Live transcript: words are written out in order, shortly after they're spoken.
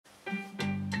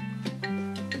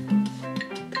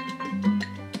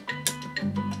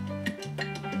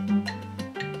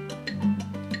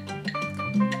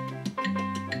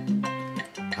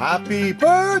Happy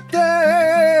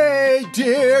birthday,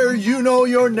 dear, you know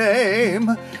your name.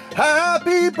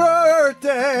 Happy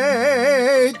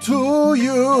birthday to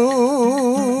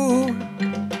you.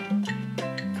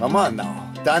 Come on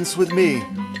now, dance with me.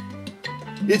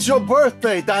 It's your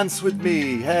birthday, dance with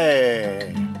me.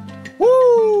 Hey.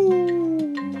 Woo!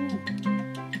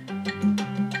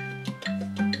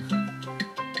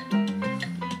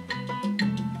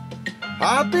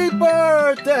 Happy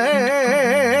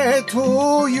birthday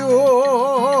to you.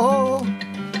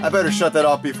 I better shut that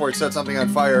off before it sets something on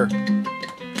fire.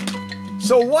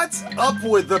 So what's up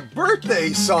with the birthday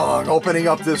song opening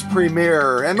up this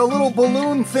premiere and the little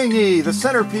balloon thingy, the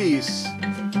centerpiece?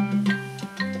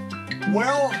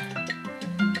 Well,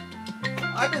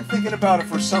 I've been thinking about it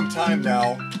for some time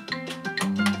now,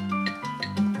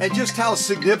 and just how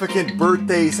significant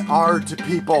birthdays are to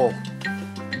people.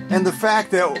 And the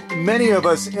fact that many of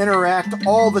us interact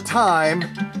all the time,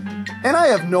 and I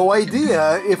have no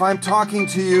idea if I'm talking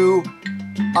to you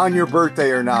on your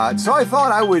birthday or not. So I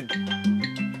thought I would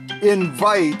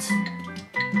invite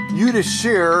you to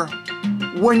share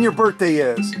when your birthday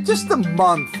is. Just the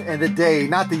month and the day,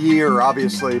 not the year,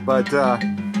 obviously. But at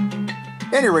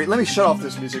any rate, let me shut off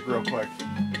this music real quick.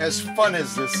 As fun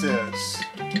as this is.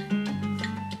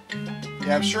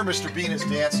 Yeah, I'm sure Mr. Bean is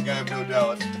dancing, I have no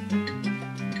doubt.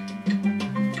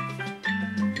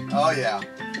 Oh yeah,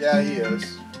 yeah he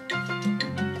is.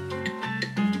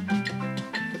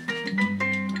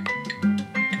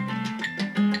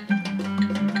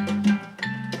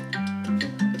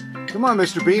 Come on,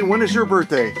 Mr. Bean, when is your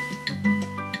birthday?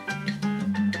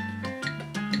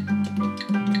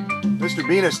 Mr.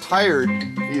 Bean is tired.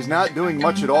 He's not doing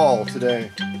much at all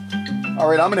today. All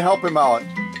right, I'm gonna help him out.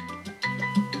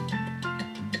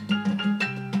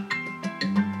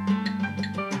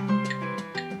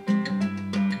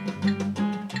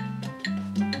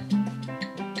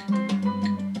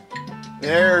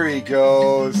 There he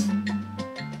goes.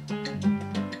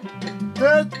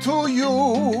 Dead to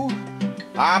you.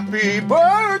 Happy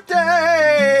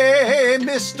birthday,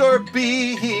 Mr.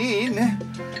 Bean.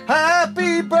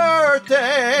 Happy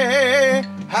birthday.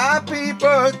 Happy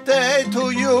birthday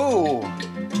to you.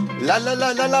 La la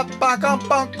la la la pa cam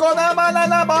pa con la la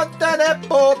la botte de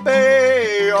pope.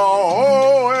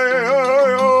 Oh,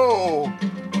 oh, oh.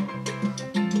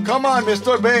 Come on,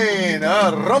 Mr. Bean.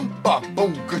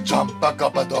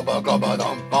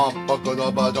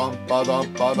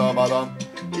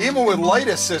 Even with light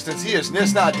assistance, he is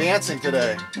just not dancing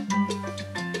today.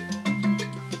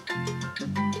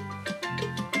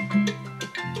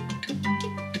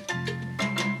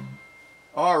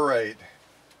 All right.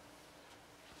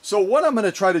 So what I'm going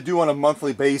to try to do on a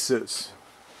monthly basis,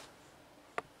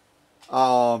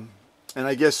 and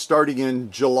I guess starting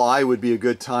in July would be a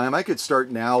good time. I could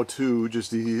start now too,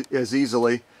 just as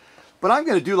easily. But I'm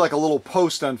going to do like a little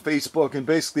post on Facebook and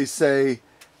basically say,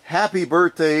 happy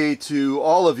birthday to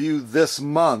all of you this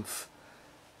month.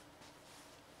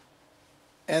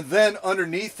 And then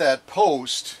underneath that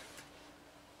post,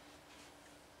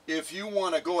 if you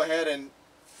want to go ahead and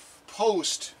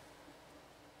post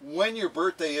when your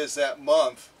birthday is that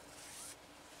month,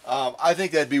 I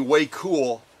think that'd be way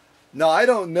cool. Now, I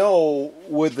don't know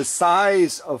with the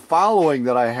size of following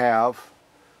that I have,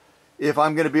 if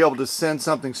I'm going to be able to send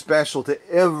something special to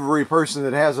every person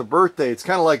that has a birthday. It's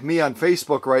kind of like me on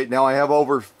Facebook right now. I have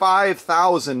over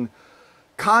 5,000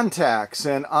 contacts,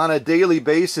 and on a daily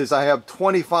basis, I have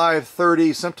 25,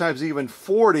 30, sometimes even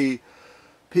 40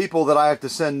 people that I have to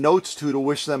send notes to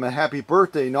wish them a happy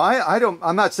birthday. Now,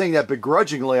 I'm not saying that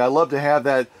begrudgingly. I love to have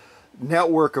that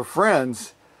network of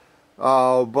friends,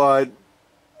 but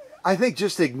I think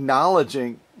just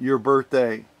acknowledging your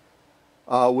birthday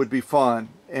would be fun,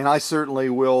 and I certainly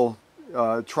will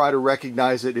try to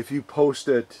recognize it if you post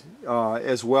it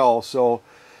as well. So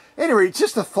anyway, it's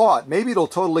just a thought. Maybe it'll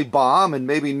totally bomb and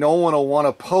maybe no one will want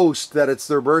to post that it's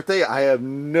their birthday. I have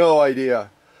no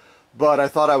idea, but I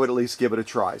thought I would at least give it a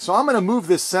try. So I'm going to move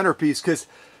this centerpiece because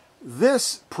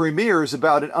this premiere is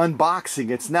about an unboxing.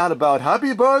 It's not about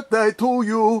happy birthday to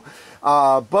you,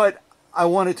 but I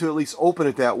wanted to at least open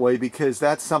it that way because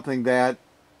that's something that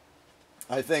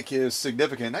I think is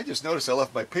significant. I just noticed I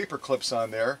left my paper clips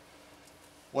on there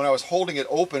when I was holding it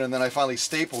open, and then I finally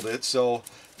stapled it. So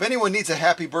if anyone needs a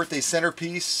happy birthday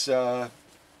centerpiece, go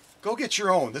get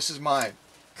your own. This is mine.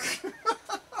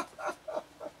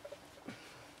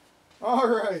 All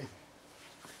right.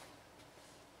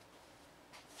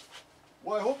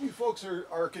 Well, I hope you folks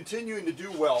are continuing to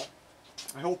do well.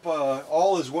 I hope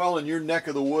all is well in your neck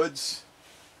of the woods.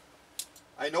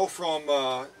 I know from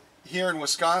here in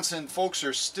Wisconsin, folks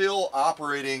are still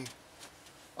operating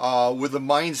with the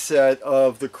mindset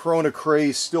of the corona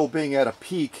craze still being at a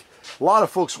peak. A lot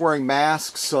of folks wearing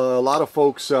masks, a lot of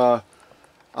folks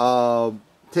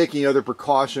taking other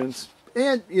precautions.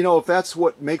 And, you know, if that's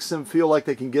what makes them feel like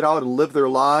they can get out and live their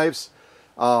lives,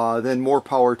 then more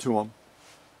power to them.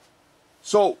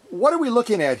 So what are we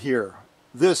looking at here?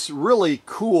 This really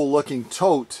cool looking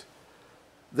tote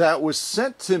that was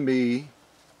sent to me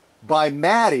by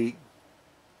Maddy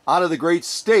out of the great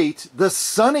state, the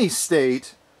sunny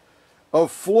state of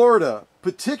Florida.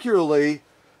 Particularly,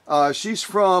 she's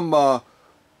from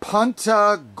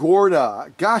Punta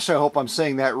Gorda. Gosh, I hope I'm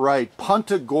saying that right.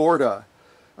 Punta Gorda.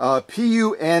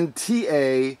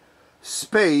 P-U-N-T-A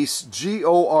space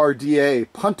G-O-R-D-A.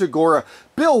 Punta Gorda.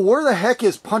 Bill, where the heck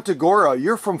is Punta Gorda?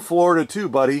 You're from Florida too,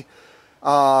 buddy.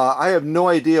 I have no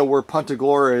idea where Punta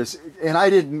Gorda is, and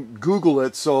I didn't Google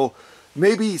it, so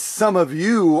maybe some of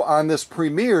you on this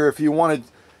premiere, if you want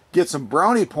to get some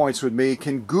brownie points with me,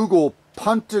 can Google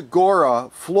Punta Gorda,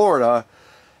 Florida,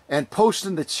 and post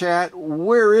in the chat,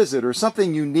 where is it, or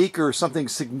something unique or something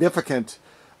significant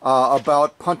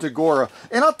about Punta Gorda.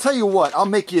 And I'll tell you what, I'll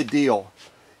make you a deal.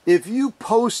 If you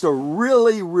post a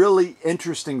really, really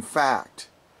interesting fact,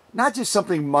 not just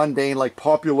something mundane like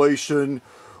population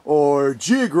or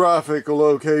geographic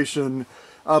location,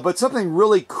 but something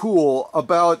really cool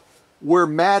about where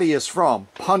Maddy is from,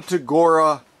 Punta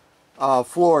Gorda,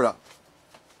 Florida,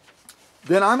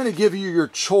 then I'm going to give you your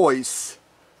choice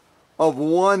of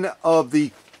one of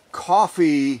the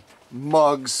coffee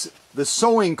mugs, the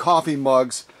sewing coffee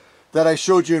mugs that I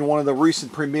showed you in one of the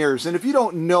recent premieres. And if you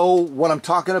don't know what I'm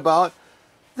talking about,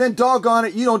 then doggone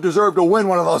it, you don't deserve to win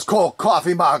one of those cool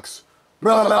coffee mugs.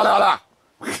 Blah, blah, blah,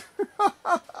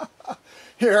 blah.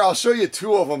 Here, I'll show you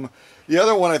two of them. The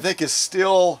other one I think is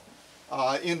still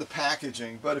in the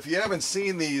packaging. But if you haven't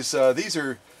seen these, I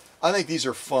think these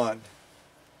are fun.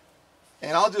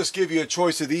 And I'll just give you a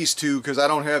choice of these two because I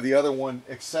don't have the other one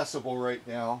accessible right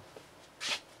now.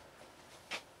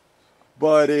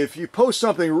 But if you post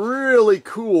something really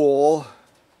cool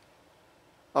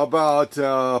about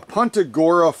Punta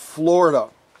Gorda, Florida,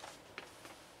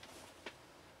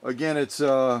 again, it's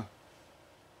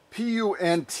P-U-N-T-A-G-O-R-D-A.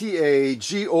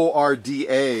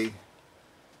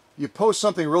 You post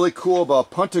something really cool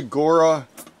about Punta Gorda,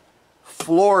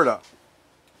 Florida,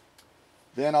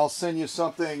 then I'll send you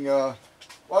something. Well,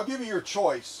 I'll give you your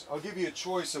choice. I'll give you a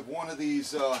choice of one of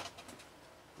these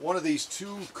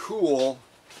two cool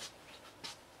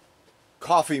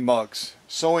coffee mugs,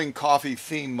 sewing coffee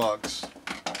theme mugs.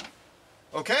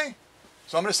 Okay,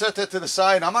 so I'm going to set that to the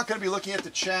side. I'm not going to be looking at the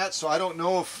chat, so I don't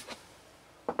know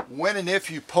when and if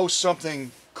you post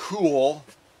something cool.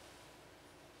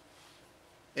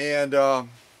 And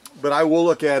but I will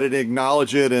look at it,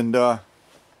 acknowledge it, and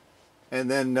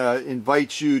then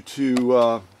invite you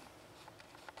to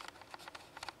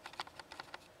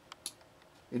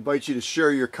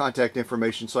share your contact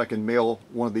information so I can mail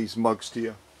one of these mugs to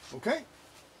you. Okay?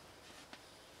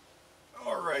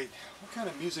 All right. What kind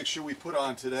of music should we put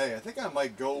on today? I think I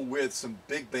might go with some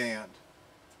big band.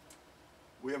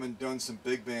 We haven't done some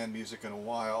big band music in a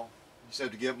while. I just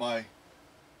have to get my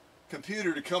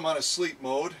computer to come out of sleep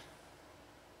mode.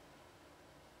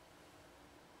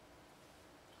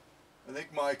 I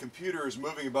think my computer is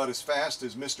moving about as fast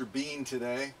as Mr. Bean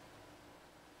today.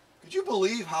 Could you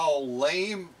believe how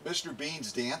lame Mr.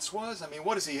 Bean's dance was? I mean,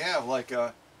 what does he have? Like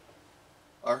a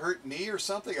hurt knee or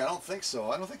something? I don't think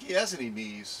so. I don't think he has any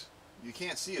knees. You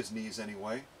can't see his knees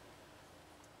anyway.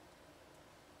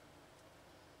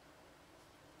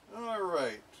 All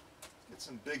right. Get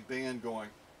some big band going.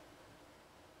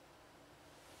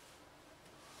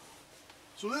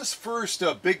 So this first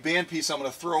big band piece I'm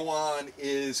going to throw on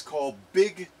is called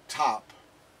Big Top,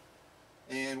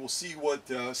 and we'll see what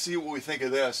we think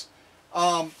of this.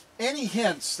 Any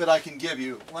hints that I can give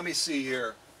you? Let me see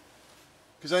here,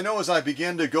 because I know as I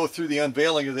begin to go through the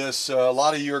unveiling of this, a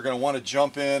lot of you are going to want to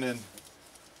jump in and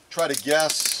try to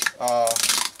guess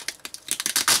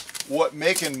what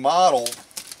make and model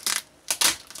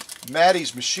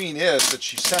Maddy's machine is that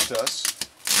she sent us.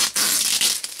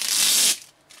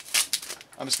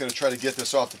 I'm just going to try to get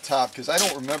this off the top because I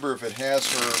don't remember if it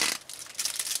has her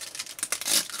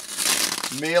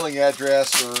mailing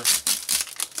address or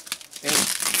any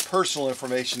personal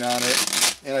information on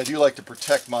it, and I do like to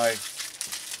protect my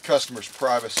customers'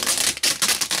 privacy.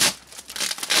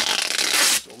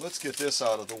 So let's get this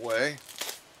out of the way.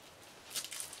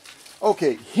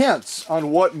 Okay, hints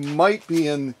on what might be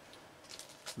in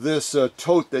this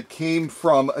tote that came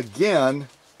from, again,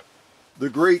 the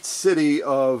great city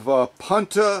of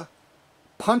Punta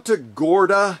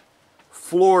Gorda,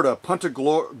 Florida. Punta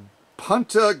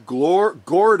Punta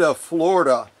Gorda,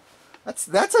 Florida.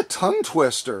 That's a tongue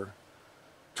twister.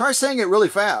 Try saying it really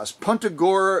fast. Punta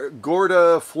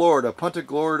Gorda, Florida. Punta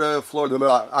Gorda,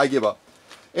 Florida. I give up.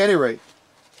 At any rate,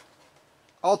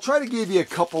 I'll try to give you a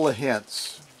couple of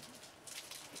hints.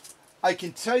 I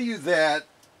can tell you that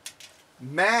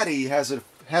Maddy has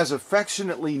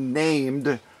affectionately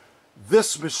named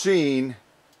this machine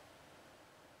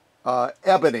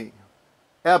Ebony.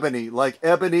 Ebony, like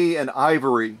Ebony and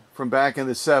Ivory from back in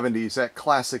the 70s, that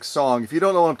classic song. If you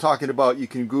don't know what I'm talking about, you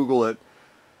can Google it.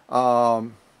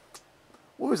 What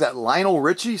was that? Lionel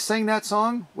Richie sang that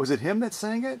song? Was it him that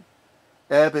sang it?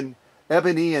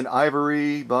 Ebony and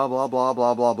Ivory, blah, blah, blah,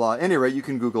 blah, blah, blah. Anyway, you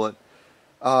can Google it.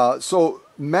 So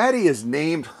Maddy has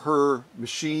named her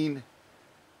machine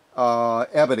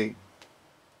Ebony.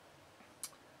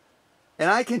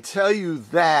 And I can tell you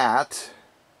that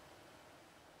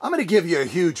I'm going to give you a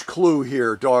huge clue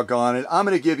here, doggone it. I'm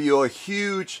going to give you a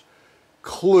huge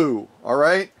clue, all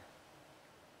right?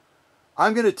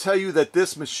 I'm going to tell you that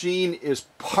this machine is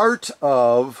part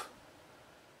of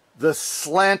the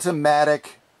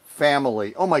Slant-O-Matic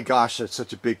family. Oh my gosh, that's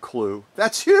such a big clue.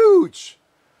 That's huge.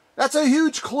 That's a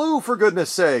huge clue, for goodness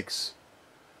sakes.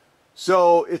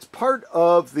 So it's part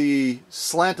of the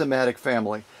Slant-O-Matic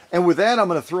family. And with that, I'm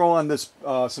going to throw on this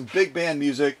some big band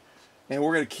music, and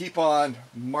we're going to keep on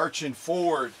marching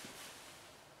forward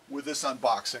with this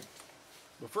unboxing.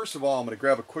 But first of all, I'm going to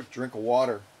grab a quick drink of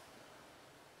water.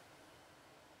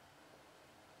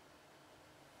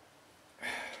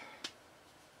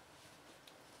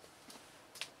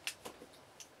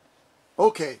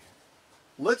 Okay,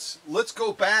 let's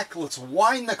go back. Let's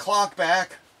wind the clock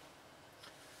back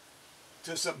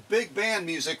to some big band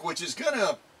music, which is going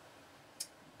to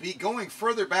be going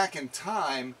further back in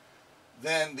time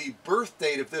than the birth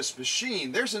date of this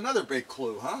machine. There's another big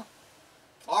clue, huh?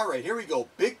 All right, here we go.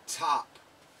 Big Top.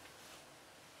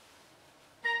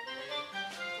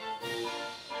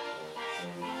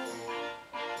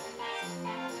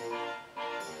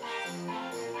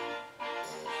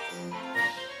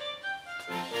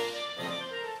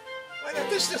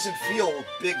 This doesn't feel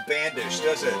big bandish,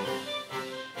 does it?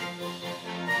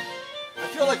 I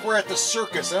feel like we're at the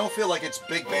circus. I don't feel like it's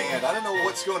big band. I don't know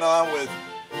what's going on with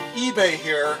eBay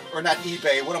here, or not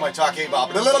eBay. What am I talking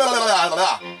about? I don't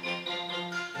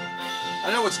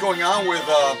know what's going on with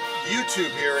YouTube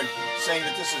here and saying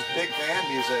that this is big band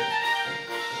music.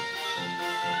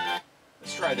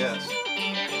 Let's try this.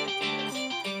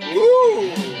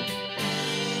 Woo!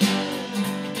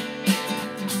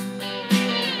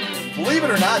 Believe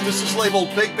it or not, this is labeled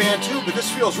big band too, but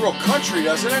this feels real country,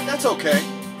 doesn't it? That's okay.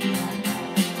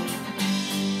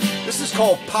 This is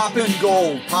called Poppin'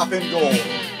 Gold. Poppin' Gold.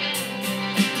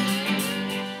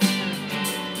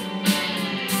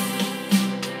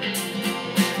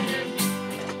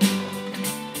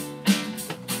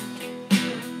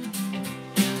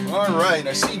 All right,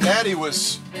 I see Maddy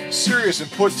was serious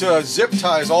and put zip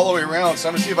ties all the way around, so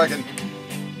I'm going to see if I can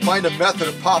find a method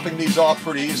of popping these off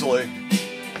pretty easily.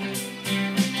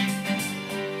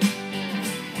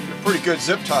 Pretty good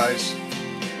zip ties.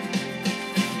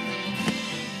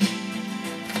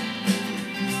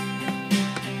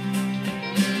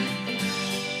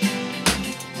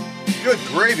 Good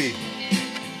gravy.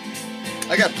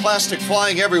 I got plastic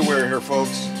flying everywhere here,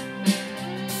 folks.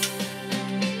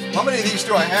 How many of these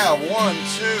do I have? 1,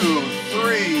 2,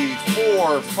 3,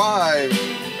 4, 5,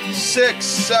 6,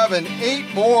 7,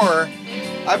 8 more.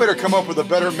 I better come up with a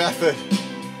better method.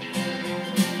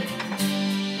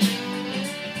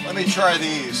 Let me try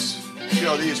these, see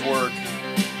how these work.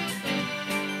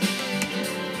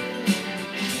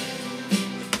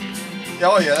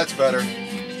 Oh yeah, that's better.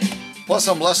 Plus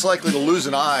I'm less likely to lose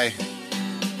an eye.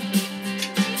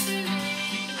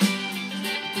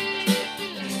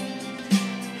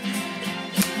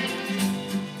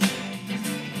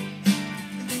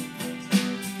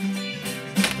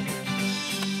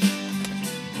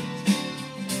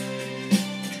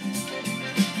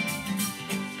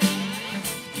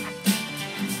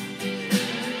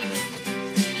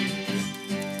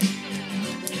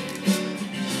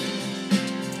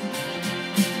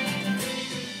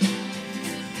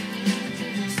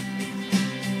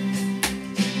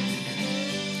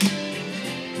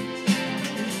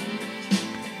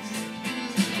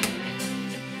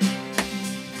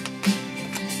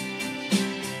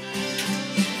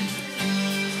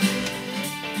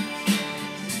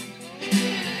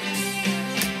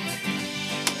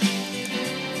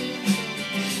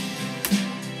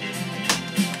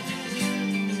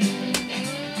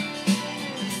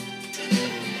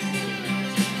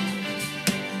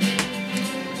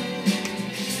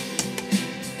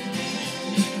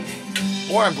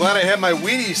 Boy, I'm glad I had my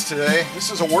Wheaties today.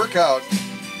 This is a workout.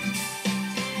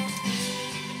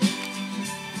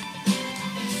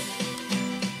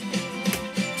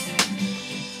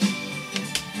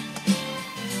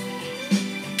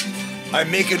 I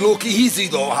make it look easy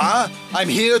though, huh? I'm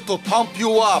here to pump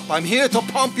you up. I'm here to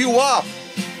pump you up.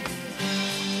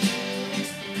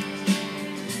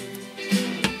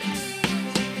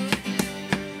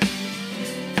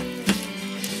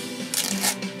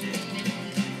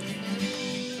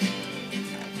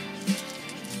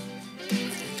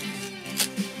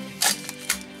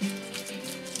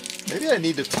 Maybe I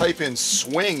need to type in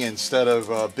swing instead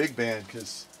of big band,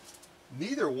 because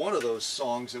neither one of those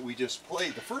songs that we just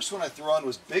played, the first one I threw on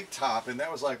was Big Top, and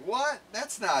that was like, what?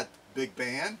 That's not big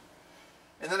band.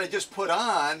 And then I just put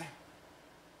on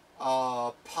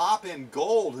Pop in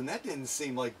Gold, and that didn't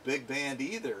seem like big band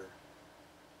either.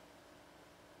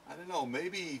 I don't know,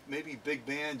 maybe big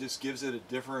band just gives it a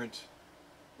different...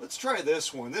 Let's try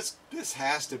this one. This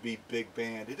has to be big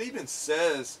band. It even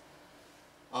says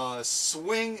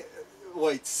swing,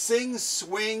 wait, sing,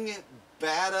 swing,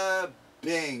 bada,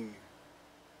 bing.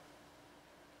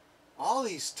 All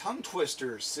these tongue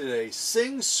twisters today.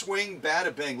 Sing, swing,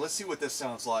 bada, bing. Let's see what this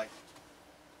sounds like.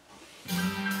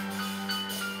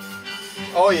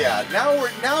 Oh yeah,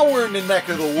 now we're in the neck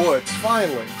of the woods,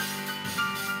 finally.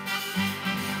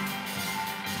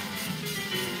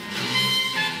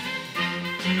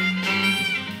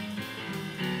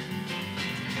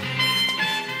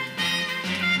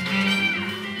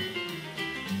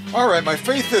 All right, my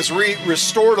faith is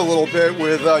restored a little bit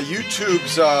with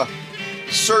YouTube's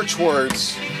search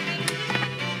words.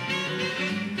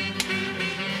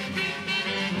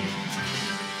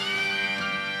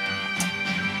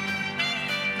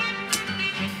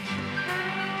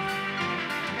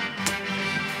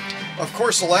 Of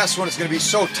course, the last one is going to be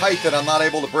so tight that I'm not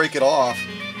able to break it off.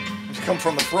 Just come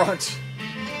from the front.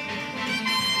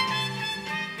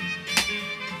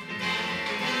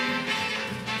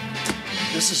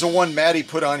 This is the one Maddy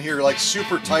put on here, like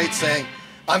super tight, saying,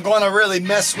 I'm going to really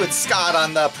mess with Scott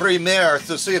on the premiere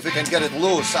to see if we can get it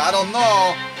loose. I don't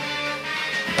know.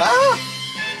 Ah!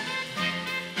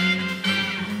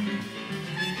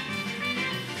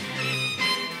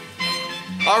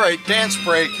 All right, dance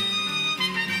break.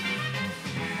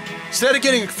 Instead of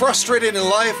getting frustrated in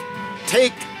life,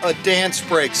 take a dance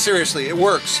break. Seriously, it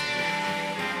works.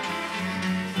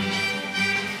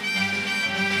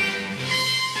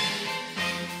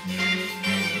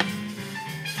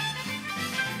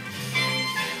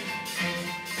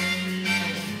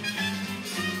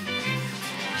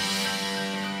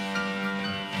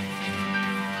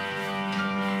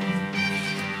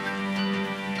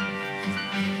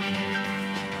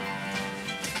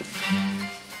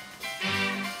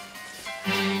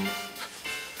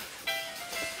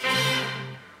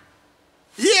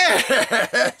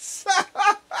 Yes!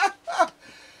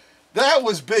 That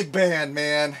was big band,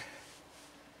 man.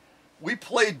 We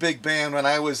played big band when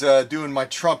I was doing my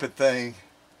trumpet thing,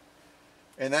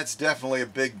 and that's definitely a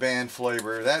big band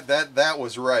flavor. That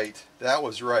was right. That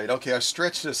was right. Okay, I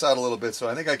stretched this out a little bit, so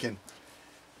I think I can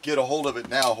get a hold of it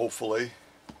now, hopefully.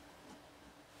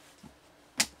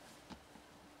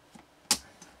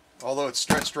 Although it's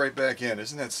stretched right back in.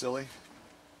 Isn't that silly?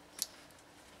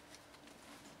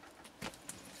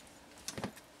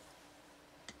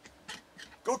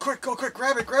 Go quick,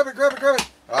 grab it, grab it, grab it, grab it.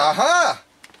 Aha!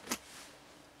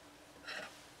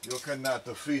 You cannot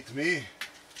defeat me.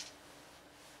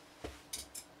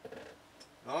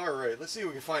 All right, let's see if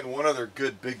we can find one other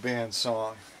good big band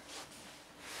song.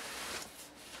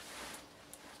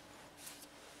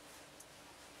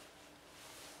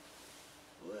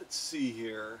 Let's see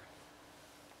here.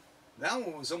 That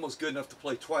one was almost good enough to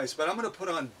play twice, but I'm going to put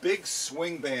on Big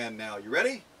Swing Band now. You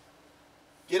ready?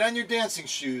 Get on your dancing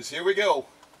shoes. Here we go.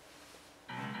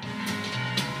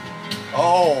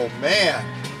 Oh, man.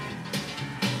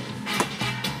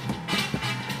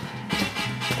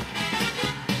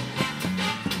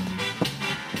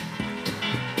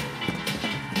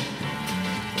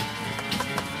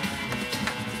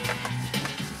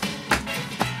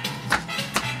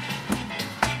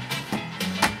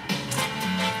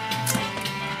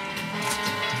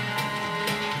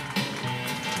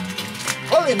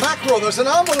 Holy mackerel, there's an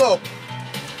envelope.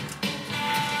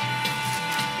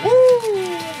 Woo!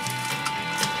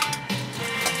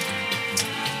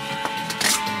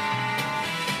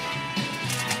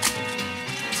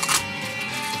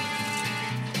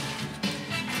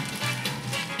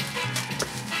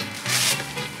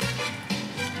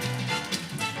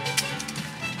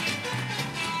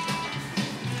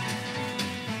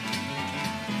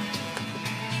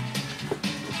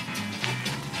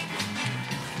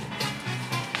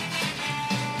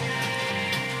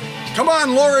 Come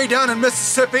on, Lori down in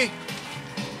Mississippi.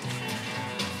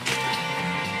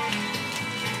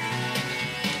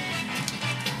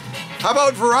 How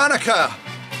about Veronica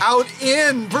out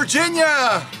in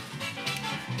Virginia?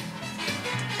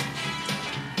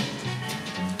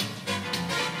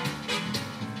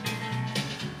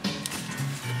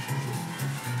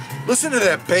 Listen to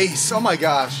that bass. Oh my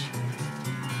gosh.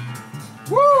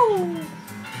 Woo!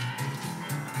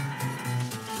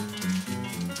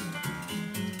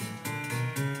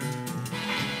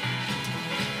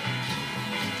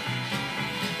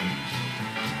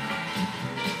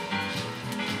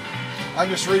 I'm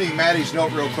just reading Maddy's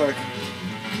note real quick.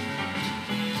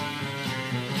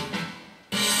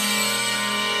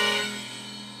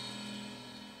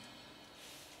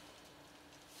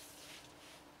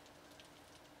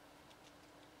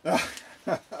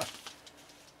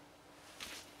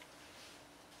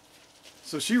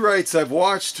 So she writes, I've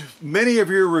watched many of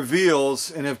your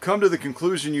reveals and have come to the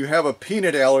conclusion you have a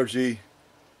peanut allergy.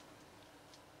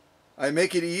 I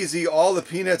make it easy. All the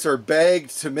peanuts are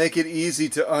bagged to make it easy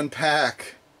to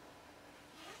unpack.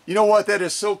 You know what? That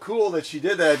is so cool that she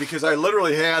did that, because I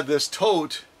literally had this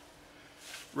tote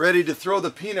ready to throw the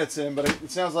peanuts in, but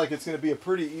it sounds like it's going to be a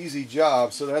pretty easy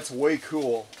job, so that's way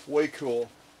cool. Way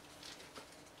cool.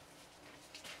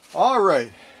 All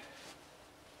right.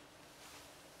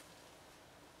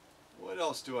 What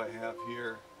else do I have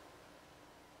here?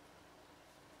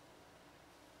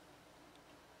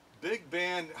 Big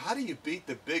band. How do you beat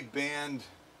the big band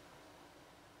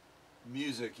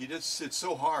music? It's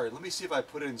so hard. Let me see if I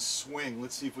put in swing.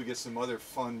 Let's see if we get some other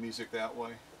fun music that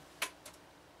way.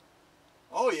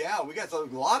 Oh yeah, we got a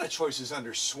lot of choices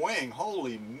under swing.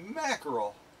 Holy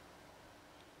mackerel.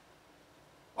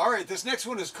 Alright, this next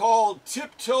one is called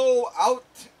Tiptoe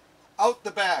Out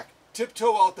the Back.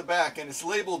 Tiptoe Out the Back, and it's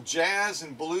labeled jazz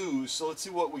and blues. So let's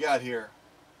see what we got here.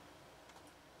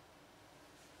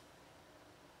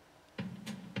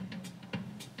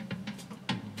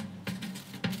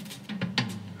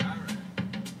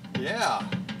 Yeah.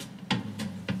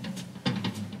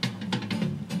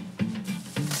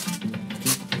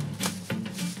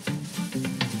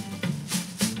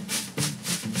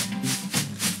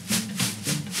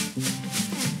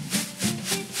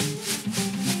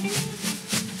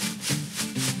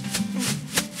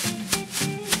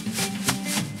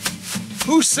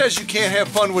 Who says you can't have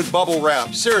fun with bubble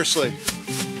wrap? Seriously.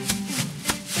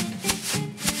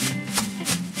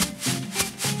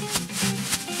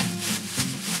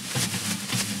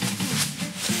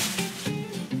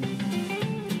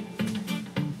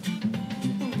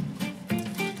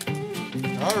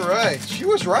 All right, she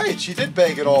was right. She did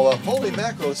bag it all up. Holy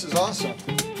mackerel, this is awesome.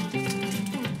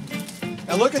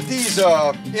 And look at these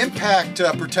impact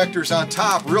protectors on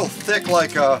top, real thick,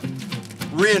 like a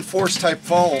reinforced type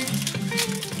foam.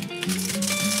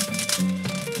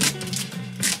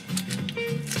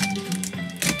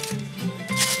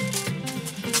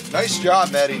 Nice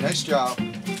job, Maddy. Nice job.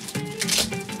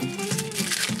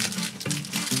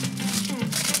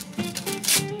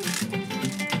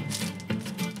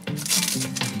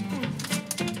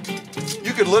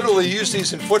 You could literally use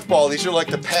these in football. These are like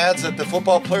the pads that the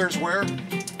football players wear.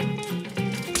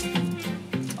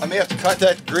 I may have to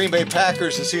contact Green Bay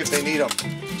Packers to see if they need them.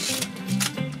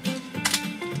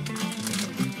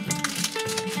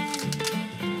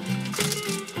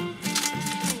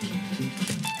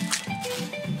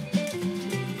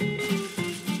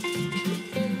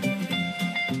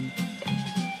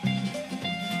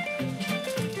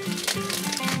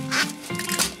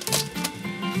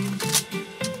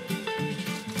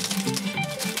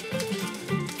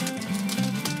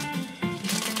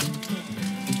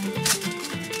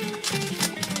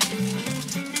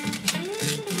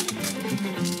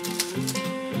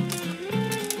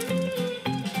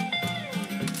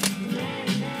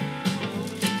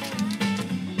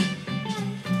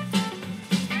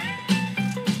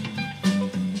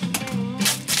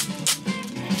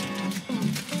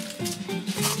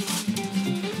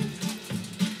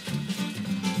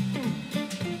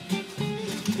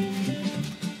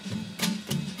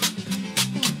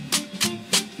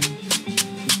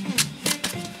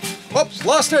 Oops,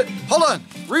 lost it. Hold on.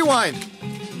 Rewind.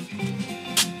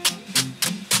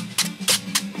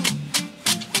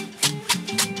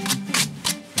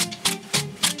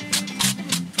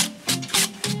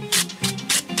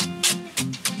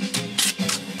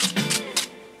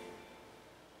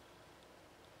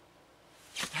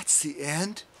 That's the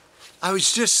end? I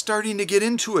was just starting to get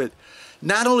into it.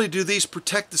 Not only do these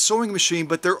protect the sewing machine,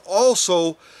 but they're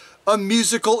also a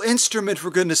musical instrument, for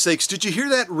goodness sakes. Did you hear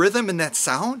that rhythm and that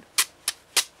sound?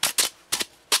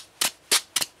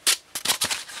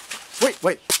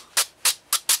 Wait.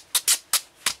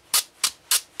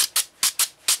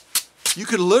 You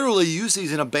could literally use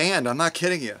these in a band. I'm not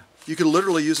kidding you. You could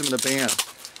literally use them in a band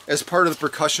as part of the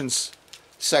percussions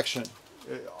section.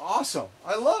 Awesome.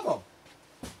 I love them.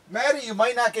 Maddie, you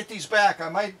might not get these back. I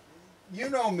might, you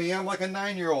know me, I'm like a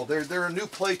 9-year-old. They're a new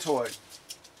play toy.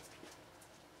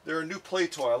 They're a new play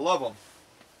toy. I love them.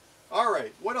 All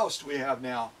right, what else do we have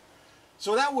now?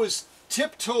 So that was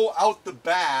Tiptoe Out the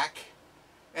Back.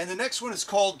 And the next one is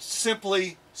called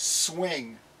simply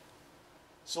Swing.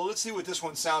 So let's see what this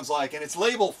one sounds like. And it's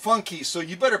labeled funky, so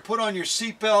you better put on your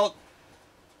seatbelt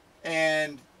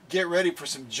and get ready for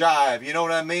some jive. You know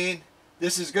what I mean?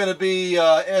 This is going to be,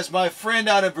 as my friend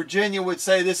out of Virginia would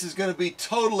say, this is going to be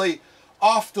totally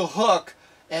off the hook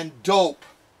and dope.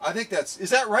 I think that's, is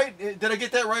that right? Did I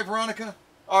get that right, Veronica?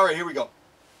 All right, here we go.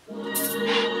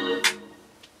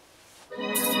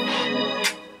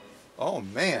 Oh,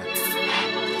 man.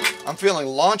 I'm feeling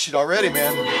launched already,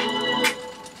 man.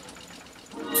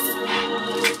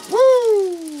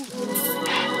 Woo!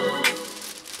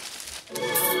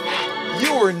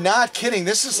 You are not kidding.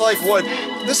 This is like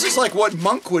what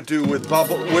Monk would do with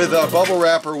bubble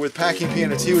wrap or with packing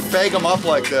peanuts. He would bag them up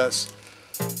like this.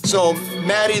 So,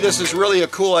 Maddie, this is really a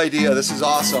cool idea. This is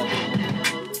awesome.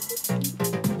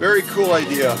 Very cool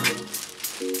idea.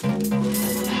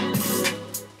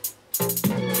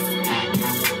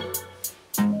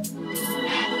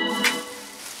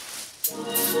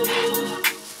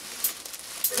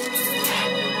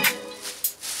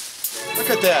 Look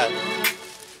at that.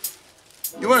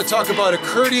 You want to talk about a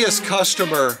courteous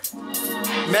customer.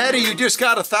 Maddie, you just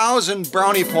got 1,000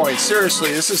 brownie points.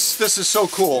 Seriously, this is so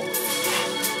cool.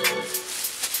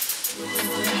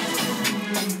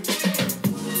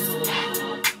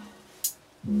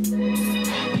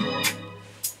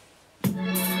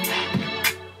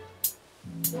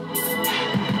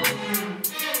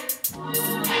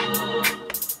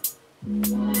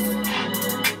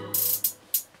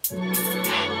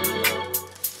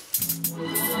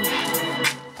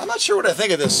 I'm not sure what I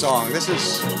think of this song. This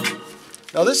is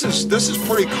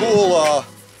pretty cool.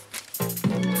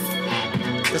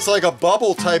 It's like a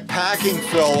bubble type packing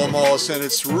fill almost, and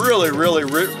it's really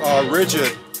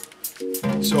rigid.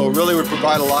 So it really would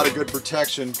provide a lot of good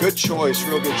protection. Good choice,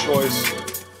 real good choice.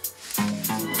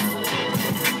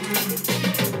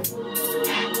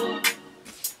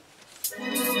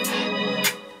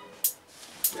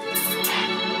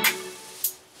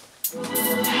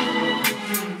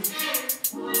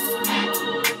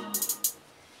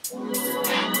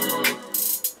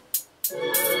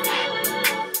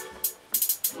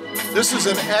 This is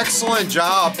an excellent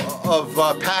job of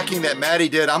packing that Maddie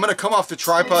did. I'm going to come off the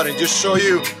tripod and just show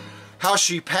you how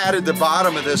she padded the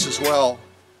bottom of this as well.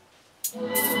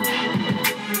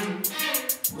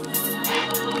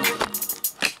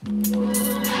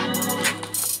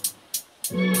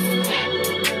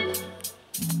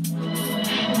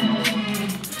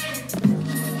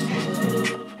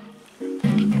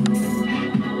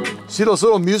 See those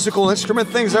little musical instrument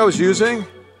things I was using?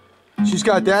 She's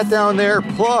got that down there,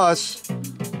 plus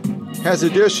has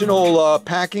additional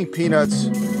packing peanuts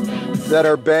that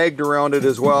are bagged around it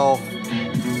as well.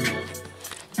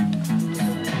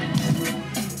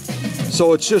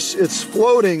 So it's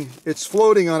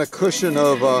floating on a cushion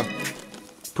of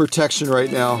protection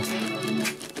right now.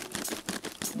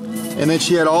 And then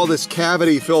she had all this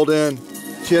cavity filled in.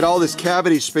 She had all this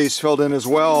cavity space filled in as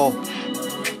well,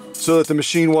 so that the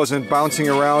machine wasn't bouncing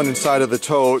around inside of the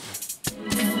tote.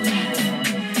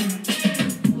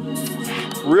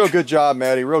 Real good job,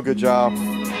 Maddie, real good job.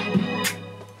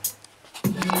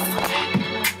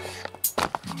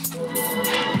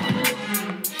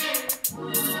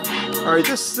 All right,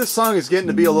 this song is getting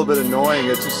to be a little bit annoying.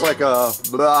 It's just like a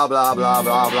blah, blah, blah,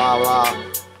 blah, blah, blah.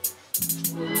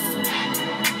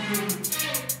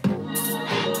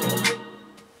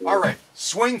 All right,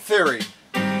 swing theory.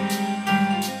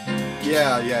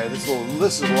 Yeah, this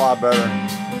is a lot better.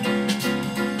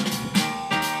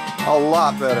 A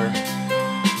lot better.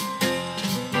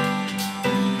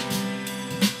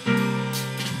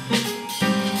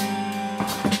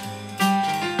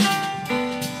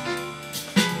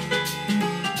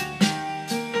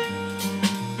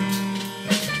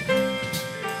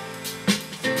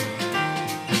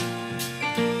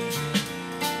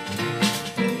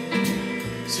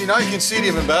 See, now you can see it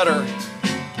even better.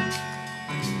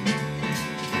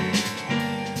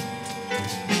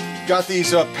 Got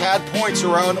these pad points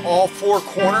around all four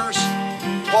corners,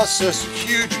 plus this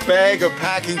huge bag of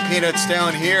packing peanuts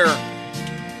down here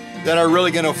that are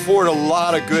really going to afford a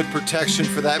lot of good protection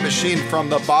for that machine from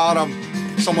the bottom.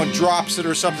 Someone drops it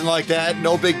or something like that,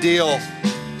 no big deal,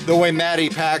 the way Maddie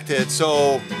packed it.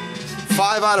 So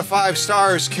 5 out of 5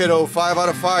 stars, kiddo. 5 out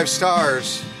of 5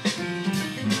 stars.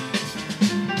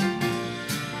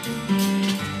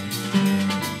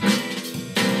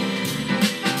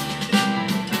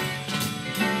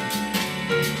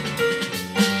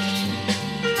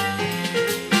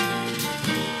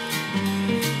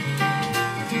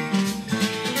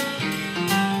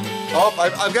 Oh,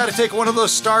 I've got to take one of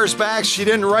those stars back. She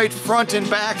didn't write front and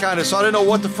back on it, so I don't know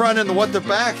what the front and what the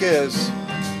back is.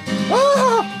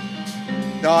 Ah!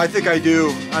 No, I think I do.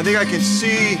 I think I can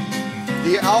see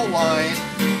the outline.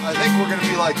 I think we're going to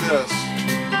be like this.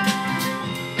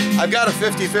 I've got a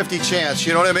 50-50 chance,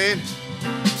 you know what I mean?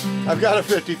 I've got a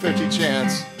 50-50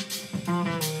 chance.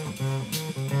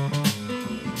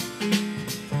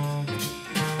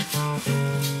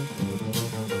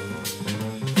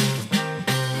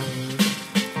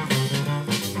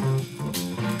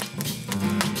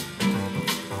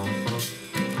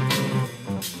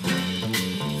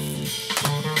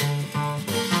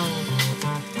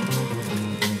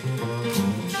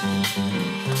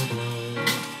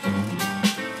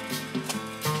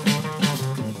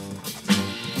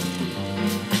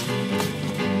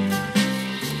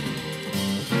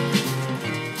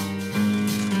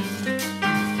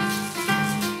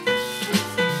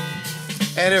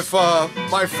 And if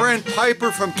my friend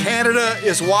Piper from Canada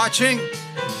is watching,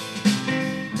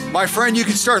 my friend, you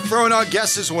can start throwing out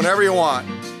guesses whenever you want.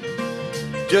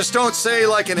 Just don't say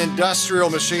like an industrial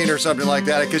machine or something like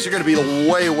that, because you're going to be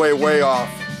way, way, way off.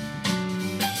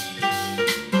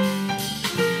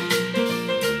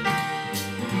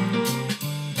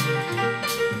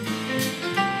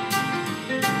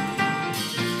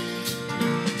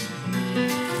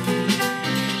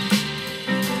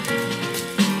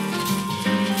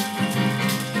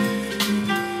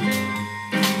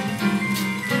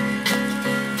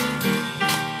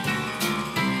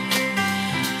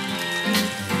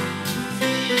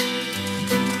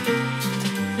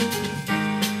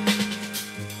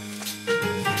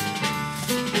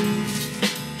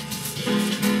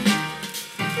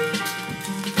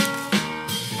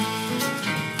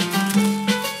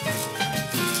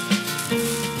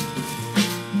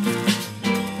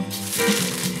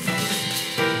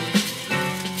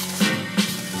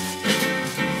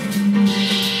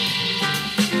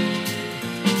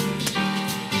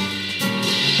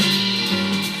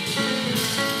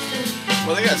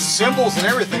 Well, they got cymbals and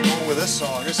everything going with this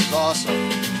song. This is awesome.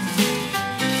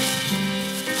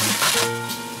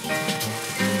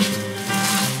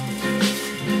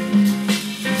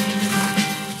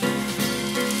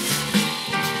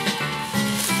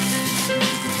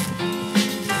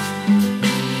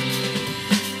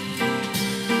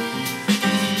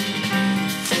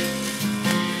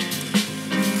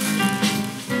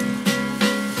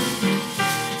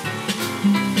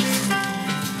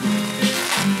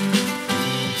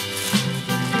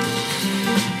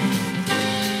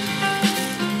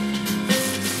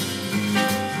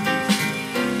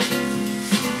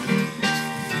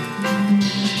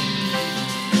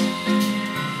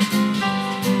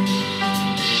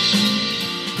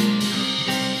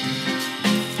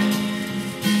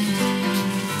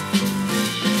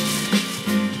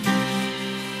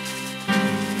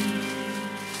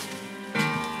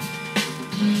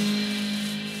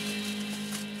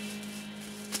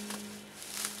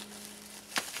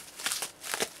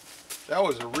 That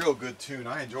was a real good tune.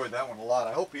 I enjoyed that one a lot.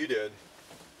 I hope you did.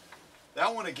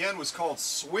 That one again was called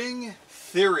Swing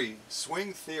Theory.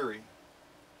 Swing Theory.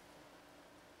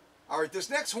 Alright, this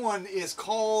next one is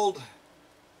called,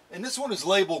 and this one is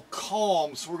labeled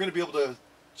Calm, so we're going to be able to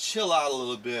chill out a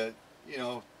little bit. You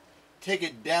know, take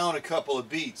it down a couple of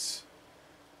beats.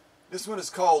 This one is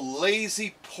called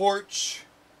Lazy Porch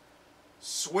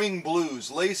Swing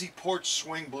Blues. Lazy Porch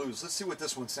Swing Blues. Let's see what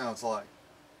this one sounds like.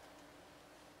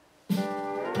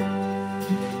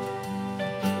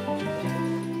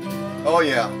 Oh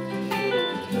yeah.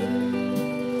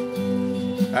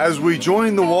 As we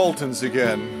join the Waltons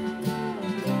again,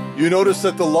 you notice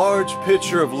that the large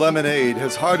pitcher of lemonade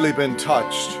has hardly been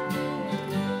touched.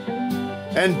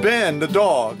 And Ben, the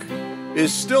dog,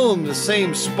 is still in the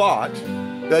same spot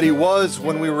that he was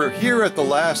when we were here at the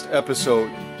last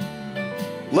episode.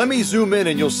 Let me zoom in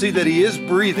and you'll see that he is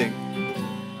breathing.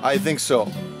 I think so.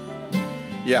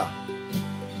 Yeah.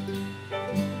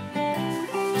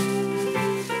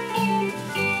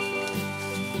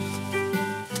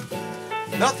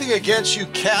 Nothing against you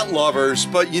cat lovers,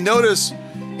 but you notice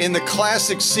in the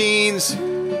classic scenes,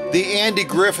 the Andy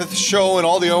Griffith Show and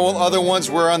all the other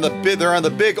ones where they're on the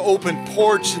big open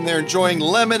porch and they're enjoying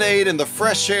lemonade and the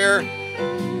fresh air.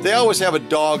 They always have a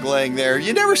dog laying there.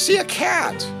 You never see a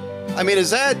cat. I mean, is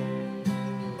that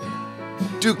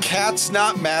Do cats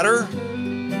not matter?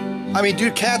 I mean,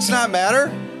 do cats not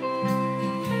matter?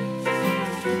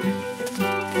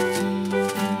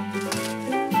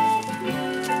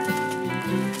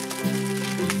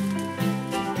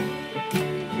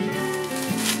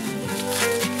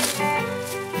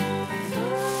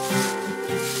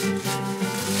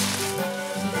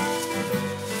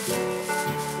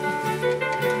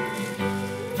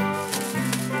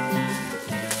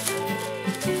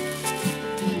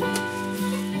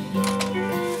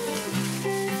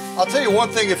 I'll tell you one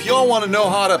thing, if y'all want to know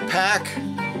how to pack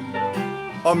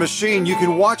a machine, you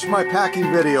can watch my packing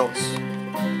videos.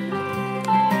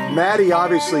 Maddie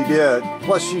obviously did.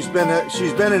 Plus she's been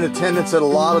in attendance at a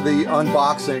lot of the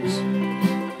unboxings.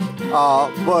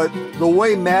 But the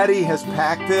way Maddie has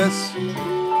packed this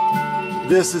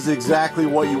is exactly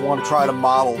what you want to try to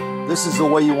model. This is the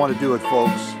way you want to do it,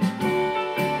 folks.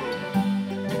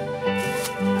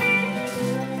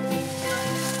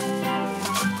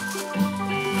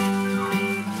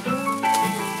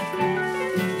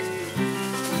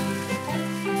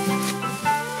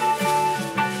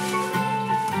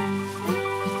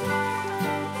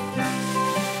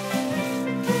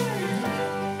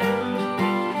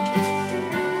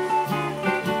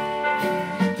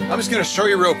 I'm just going to show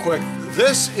you real quick.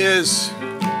 This is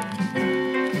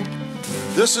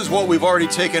what we've already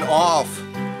taken off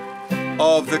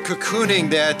of the cocooning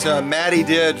that Maddie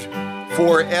did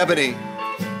for Ebony.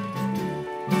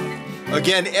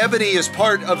 Again, Ebony is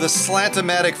part of the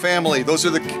Slant-O-Matic family. Those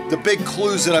are the big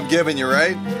clues that I'm giving you,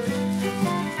 right?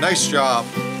 Nice job.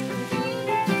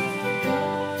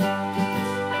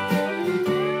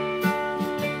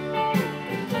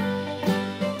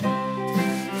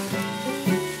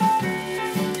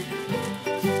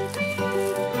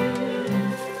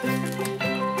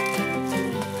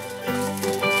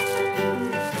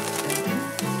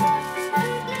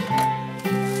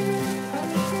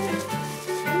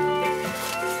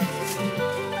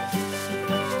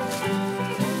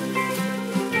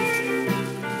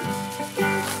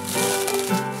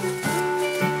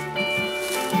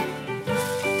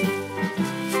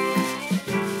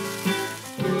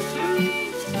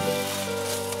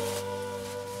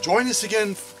 Join us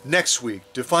again next week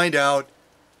to find out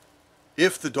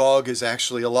if the dog is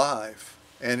actually alive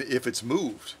and if it's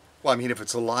moved. Well, I mean, if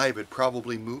it's alive, it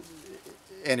probably moved. At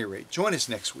any rate, join us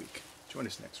next week. Join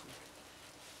us next week.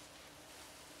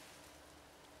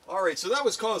 All right, so that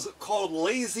was called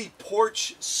Lazy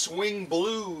Porch Swing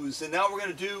Blues. And now we're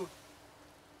going to do...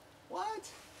 What?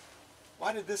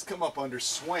 Why did this come up under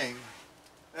swing?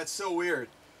 That's so weird.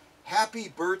 Happy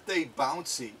Birthday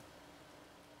Bouncy.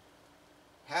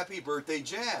 Happy Birthday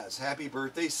Jazz. Happy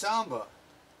Birthday Samba.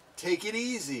 Take It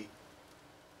Easy.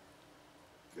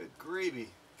 Good gravy.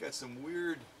 Got some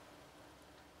weird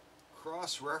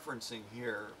cross-referencing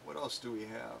here. What else do we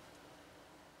have?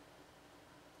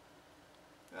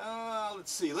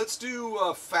 Let's see. Let's do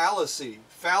Fallacy.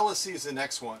 Fallacy is the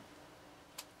next one.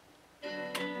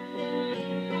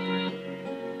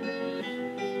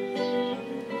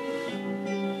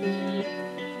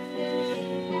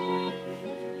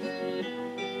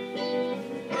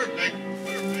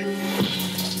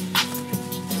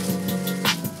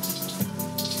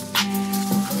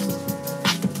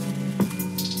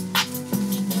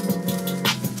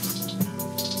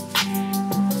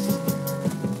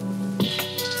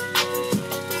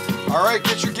 All right,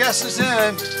 get your guesses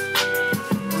in.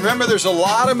 Remember, there's a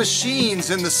lot of machines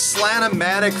in the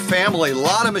Slant-O-Matic family. A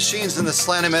lot of machines in the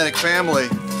Slant-O-Matic family.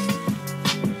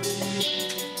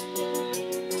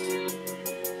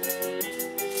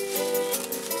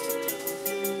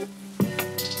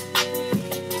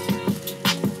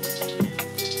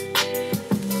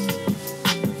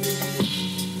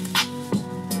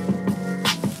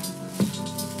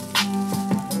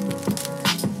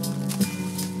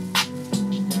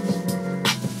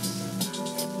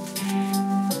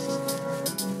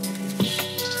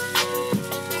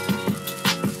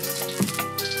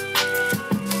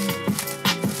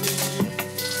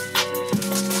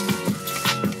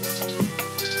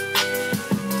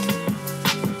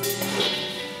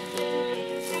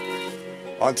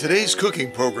 On today's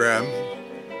cooking program,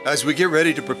 as we get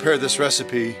ready to prepare this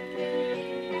recipe,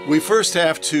 we first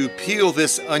have to peel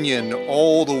this onion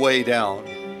all the way down.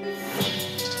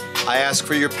 I ask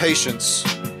for your patience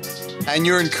and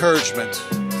your encouragement.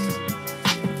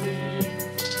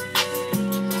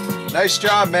 Nice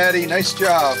job, Maddie. Nice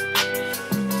job.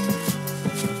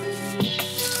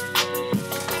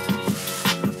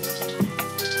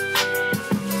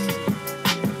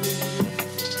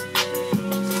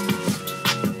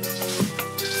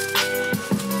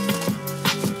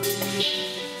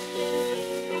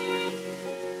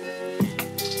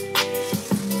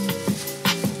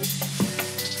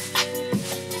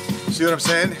 See what I'm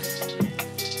saying?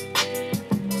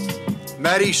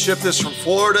 Maddy shipped this from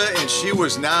Florida and she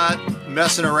was not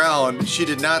messing around. She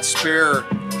did not spare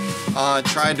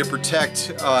trying to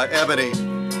protect Ebony.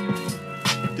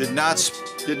 Did not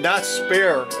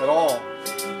spare at all.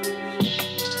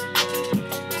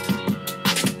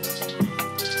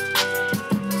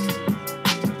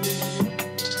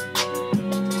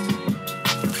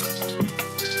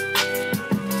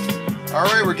 All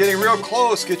right, we're getting real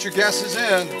close. Get your guesses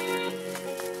in.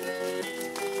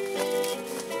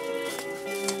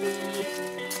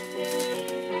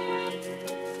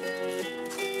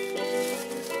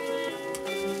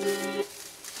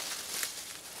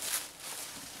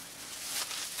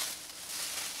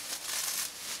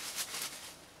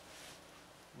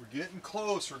 We're getting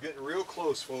close. We're getting real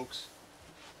close, folks.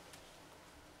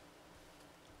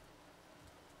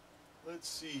 Let's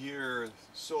see here.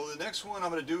 So the next one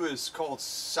I'm going to do is called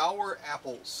Sour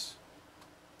Apples.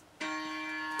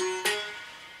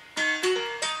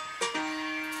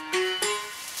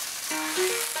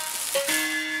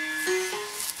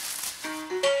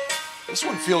 This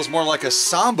one feels more like a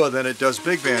samba than it does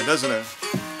big band, doesn't it?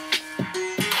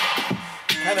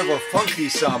 Kind of a funky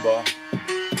samba.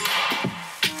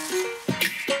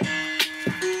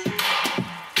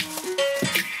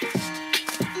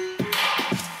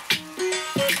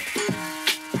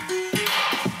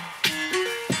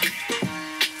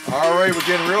 All right, we're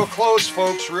getting real close,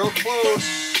 folks, real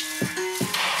close.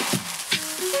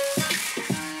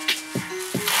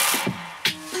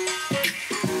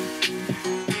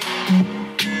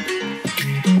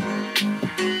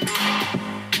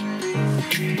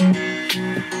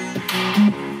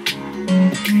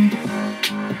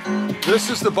 This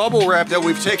is the bubble wrap that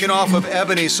we've taken off of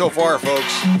Ebony so far,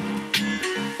 folks.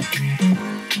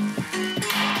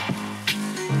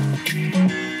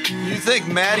 You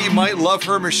think Maddy might love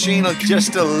her machine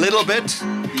just a little bit?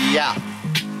 Yeah.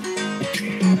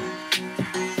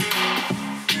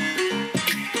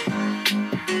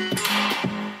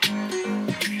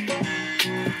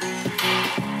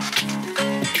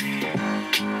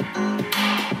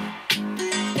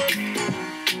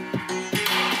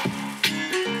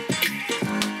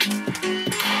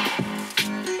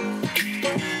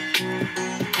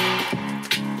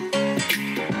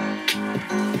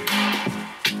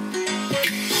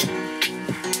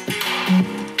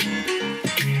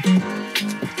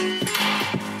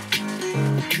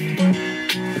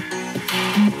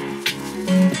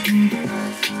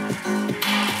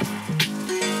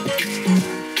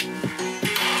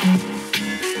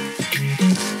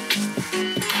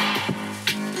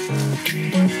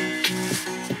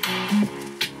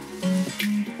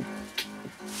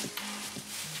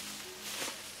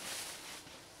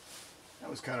 That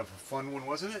was kind of a fun one,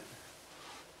 wasn't it?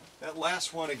 That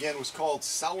last one again was called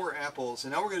Sour Apples,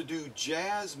 and now we're going to do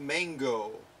Jazz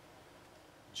Mango.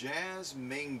 Jazz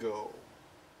Mango.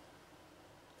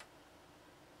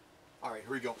 All right,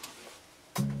 here we go.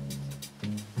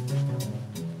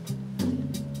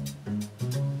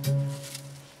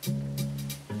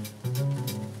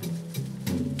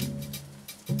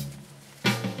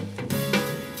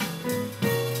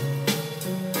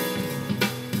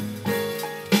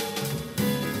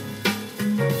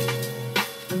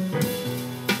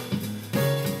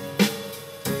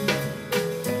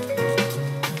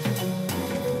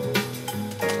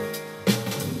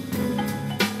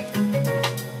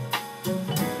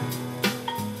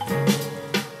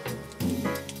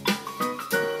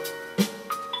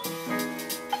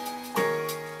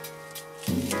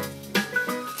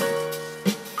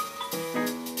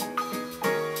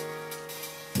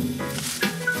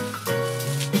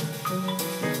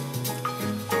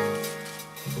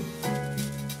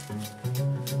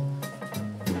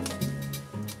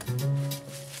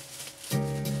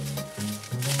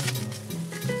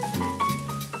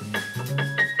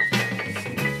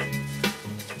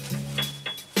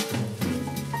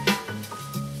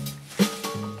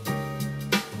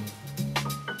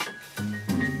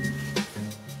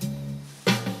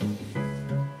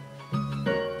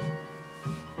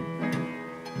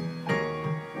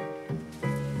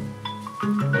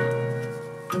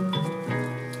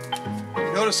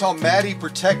 Notice how Maddy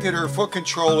protected her foot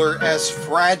controller as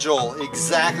fragile,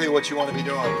 exactly what you want to be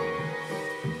doing.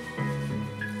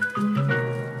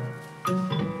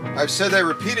 I've said that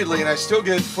repeatedly, and I still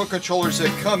get foot controllers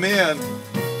that come in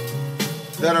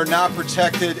that are not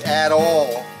protected at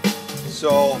all.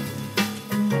 So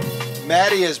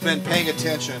Maddy has been paying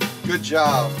attention. Good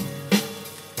job.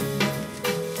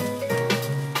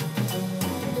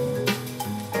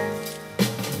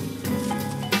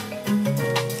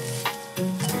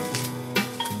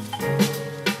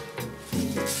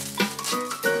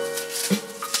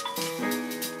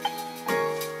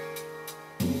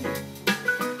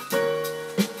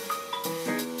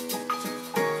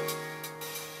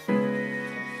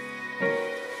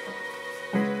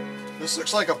 This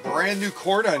looks like a brand new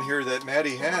cord on here that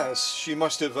Maddy has. She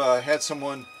must have had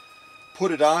someone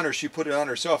put it on, or she put it on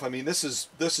herself. I mean, this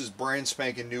is brand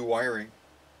spanking new wiring.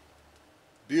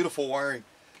 Beautiful wiring.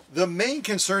 The main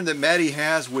concern that Maddy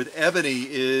has with Ebony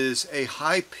is a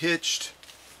high-pitched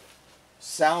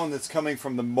sound that's coming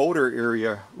from the motor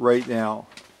area right now.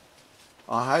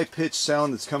 A high-pitched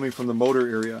sound that's coming from the motor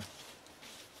area.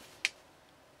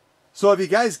 So have you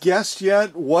guys guessed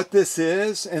yet what this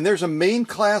is? And there's a main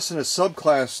class and a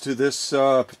subclass to this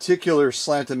particular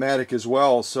Slant-O-Matic as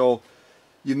well. So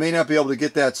you may not be able to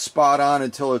get that spot on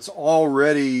until it's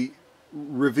already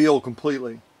revealed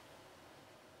completely.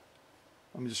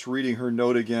 I'm just reading her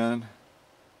note again.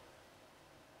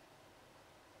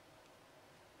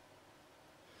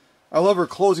 I love her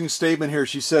closing statement here.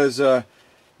 She says,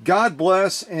 God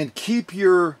bless and keep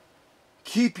your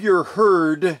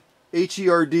herd,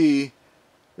 H-E-R-D.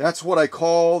 That's what I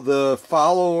call the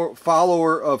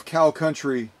follower of cow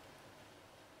country.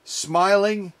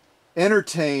 Smiling,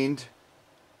 entertained,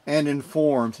 and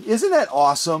informed. Isn't that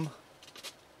awesome?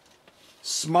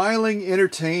 Smiling,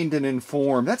 entertained, and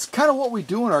informed. That's kind of what we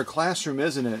do in our classroom,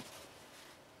 isn't it?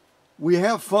 We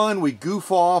have fun, we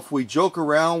goof off, we joke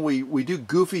around, we do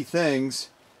goofy things.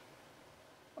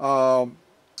 I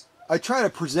try to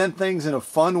present things in a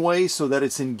fun way so that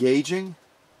it's engaging.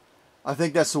 I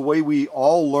think that's the way we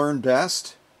all learn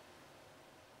best.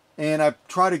 And I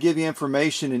try to give you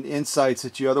information and insights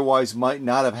that you otherwise might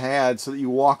not have had, so that you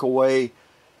walk away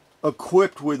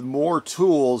equipped with more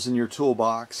tools in your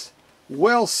toolbox.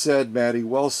 Well said, Maddy,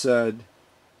 well said.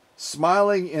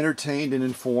 Smiling, entertained, and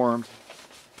informed.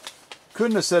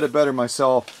 Couldn't have said it better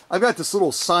myself. I've got this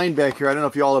little sign back here. I don't know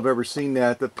if you all have ever seen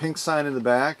that. The pink sign in the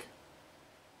back.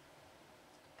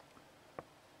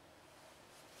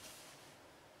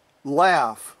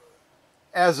 Laugh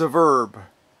as a verb.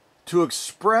 To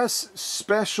express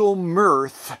special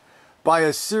mirth by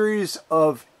a series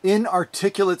of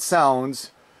inarticulate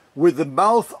sounds with the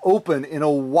mouth open in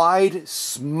a wide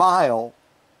smile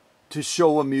to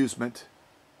show amusement.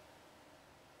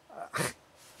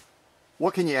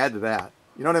 What can you add to that?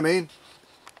 You know what I mean?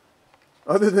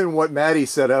 Other than what Maddy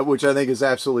said, which I think is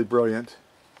absolutely brilliant.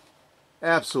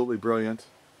 Absolutely brilliant.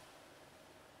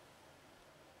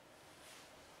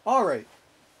 All right.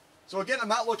 So again, I'm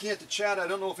not looking at the chat. I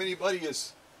don't know if anybody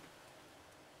is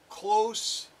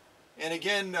close. And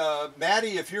again,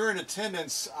 Maddy, if you're in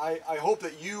attendance, I hope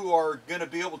that you are going to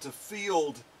be able to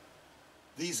field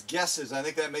these guesses. I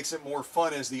think that makes it more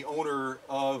fun as the owner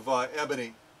of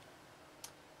Ebony.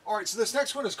 All right, so this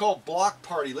next one is called Block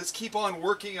Party. Let's keep on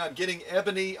working on getting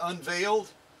Ebony unveiled.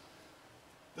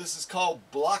 This is called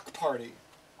Block Party.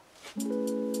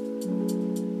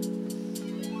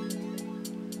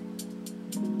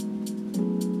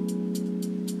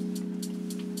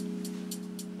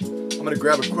 I'm going to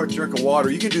grab a quick drink of water.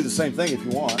 You can do the same thing if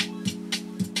you want.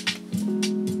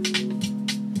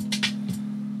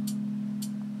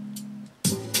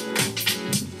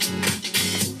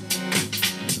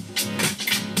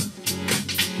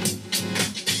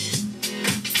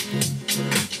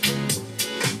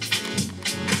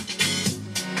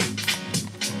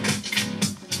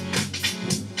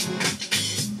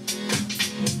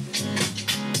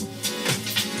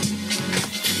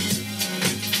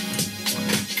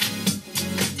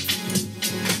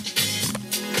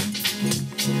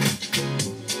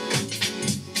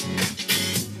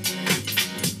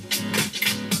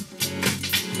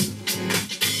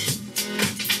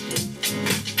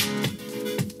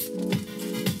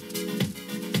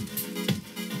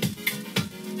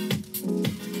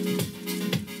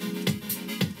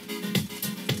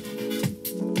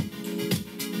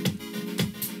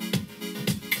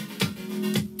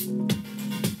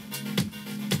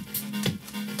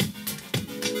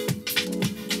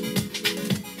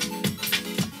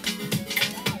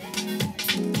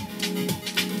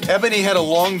 Ebony had a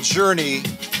long journey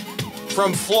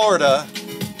from Florida,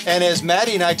 and as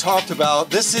Maddy and I talked about,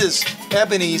 this is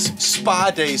Ebony's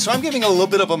spa day, so I'm giving a little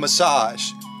bit of a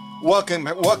massage, welcoming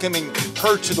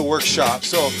her to the workshop.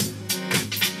 So,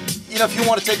 you know, if you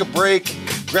want to take a break,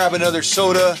 grab another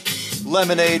soda,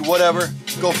 lemonade, whatever,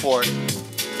 go for it.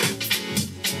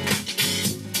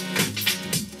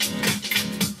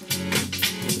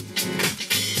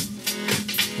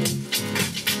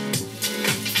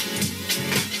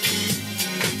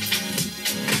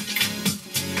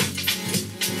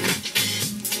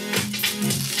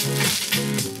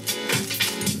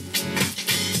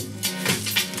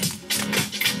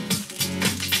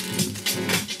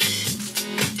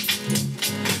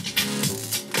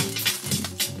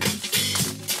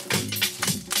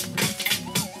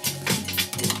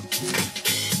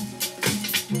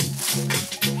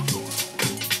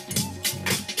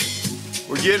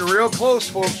 Getting real close,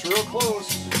 folks, real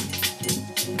close.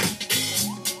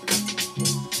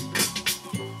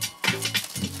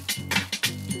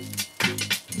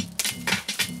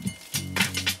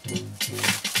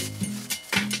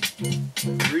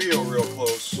 Real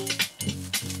close.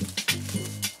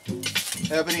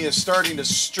 Ebony is starting to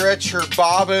stretch her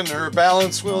bobbin, her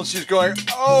balance wheel. She's going,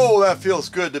 oh, that feels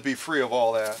good to be free of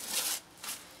all that.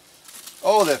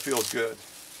 Oh, that feels good.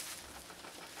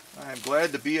 I'm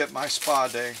glad to be at my spa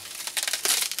day.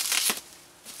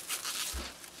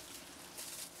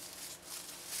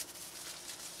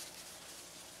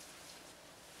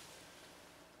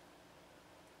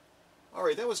 All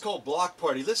right, that was called Block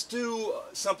Party. Let's do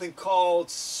something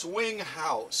called Swing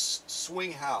House.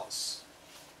 Swing House.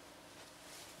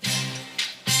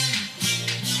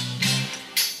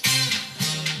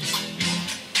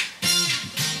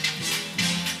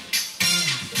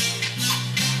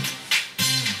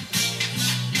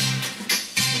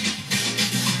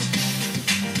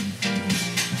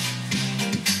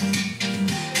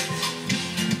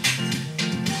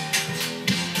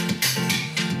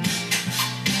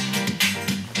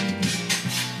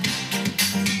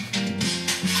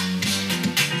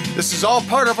 This is all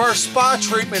part of our spa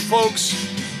treatment, folks.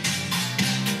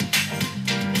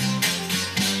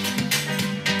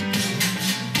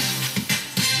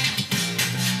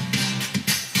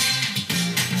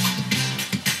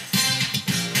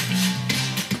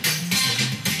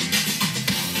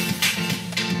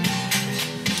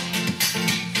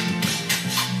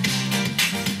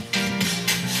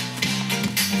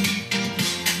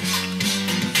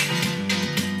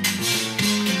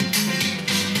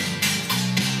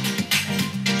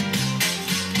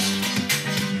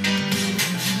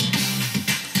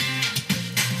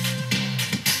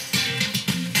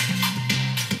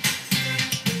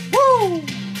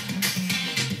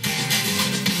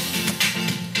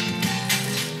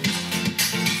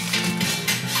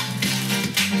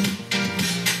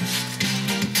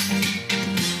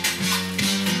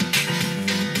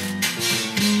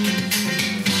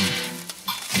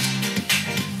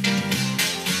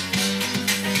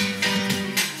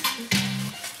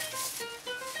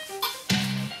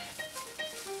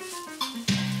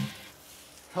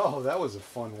 Oh, that was a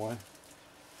fun one.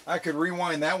 I could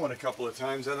rewind that one a couple of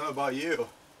times. I don't know about you.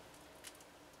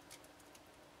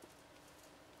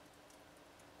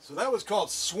 So that was called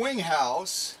Swing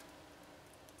House.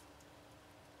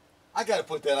 I got to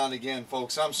put that on again,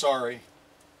 folks. I'm sorry.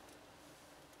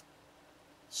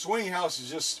 Swing House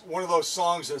is just one of those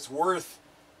songs that's worth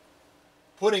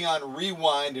putting on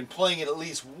rewind and playing it at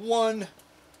least one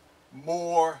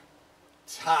more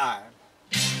time.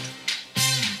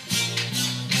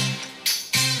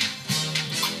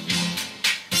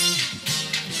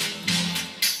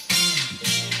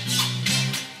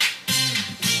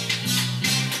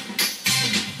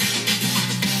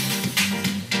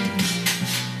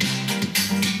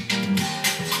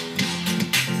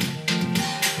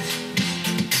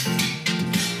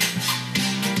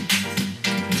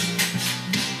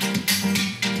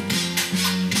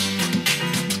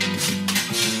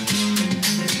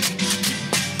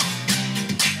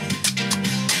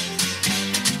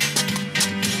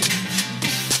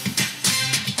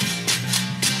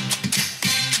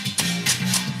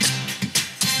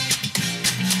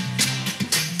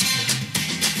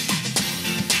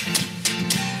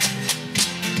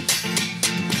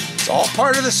 It's all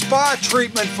part of the spa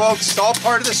treatment, folks. It's all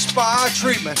part of the spa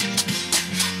treatment.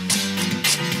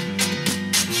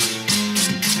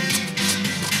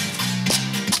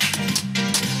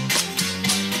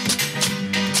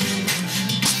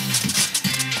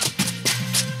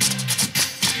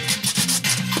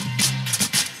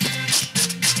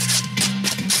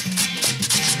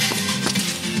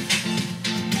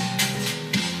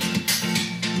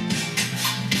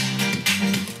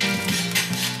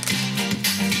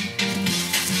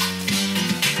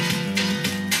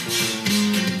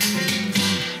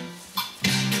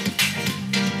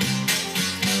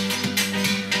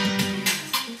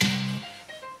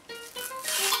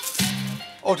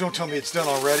 Oh, don't tell me it's done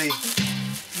already.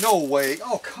 No way.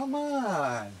 Oh, come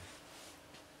on.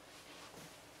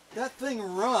 That thing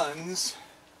runs,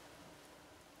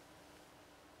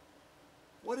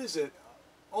 what is it?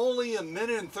 Only 1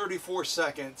 minute and 34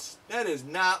 seconds. That is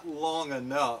not long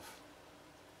enough.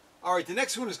 All right, the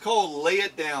next one is called Lay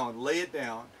It Down. Lay It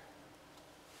Down.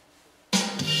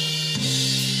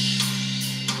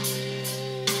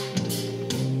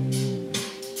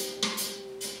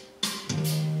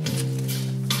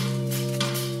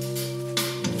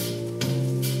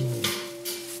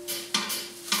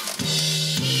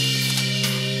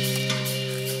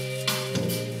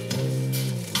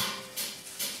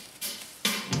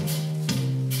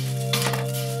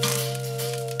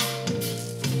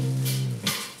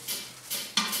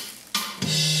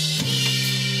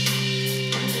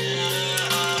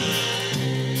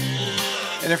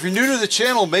 And if you're new to the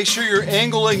channel, make sure you're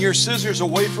angling your scissors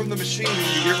away from the machine when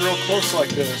you get real close like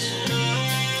this.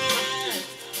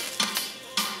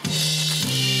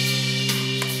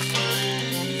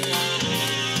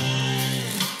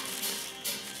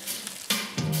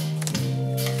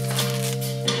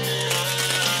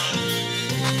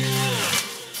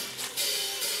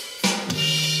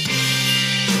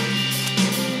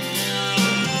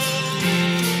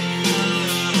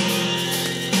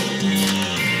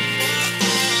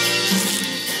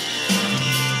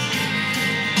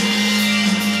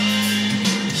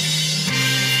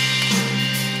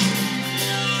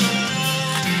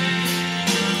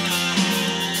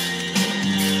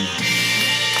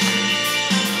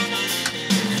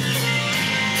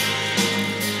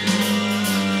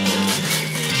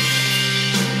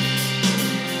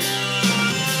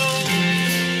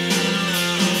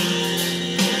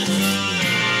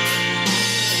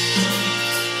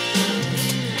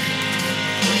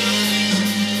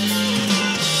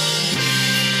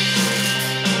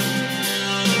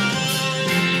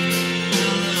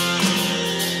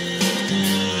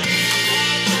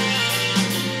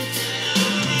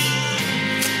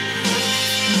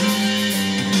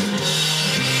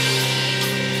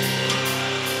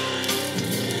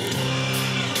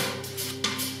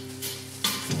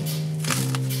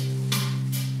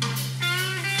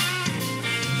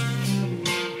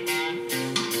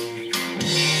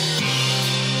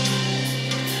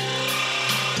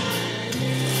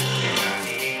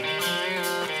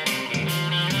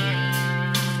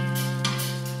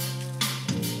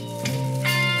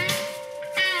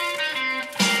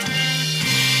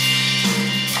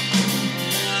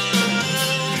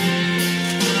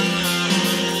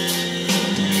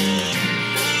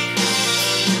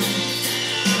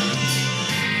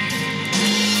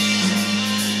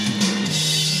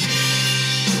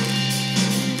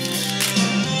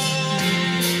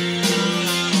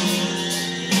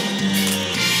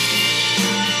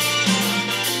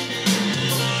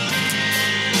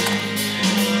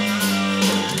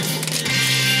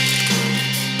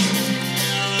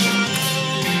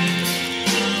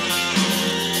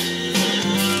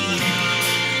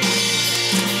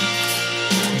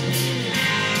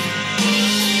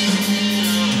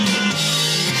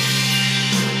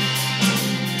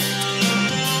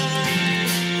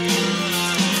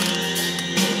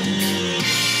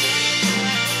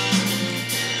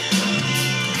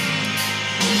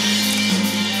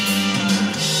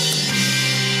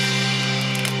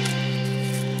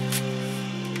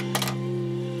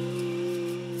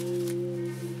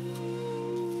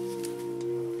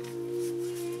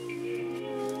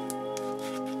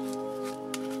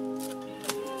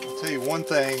 Tell you one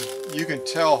thing, you can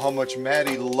tell how much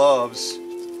Maddy loves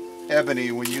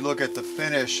Ebony when you look at the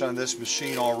finish on this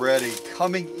machine already.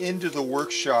 Coming into the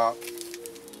workshop,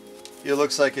 it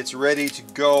looks like it's ready to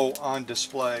go on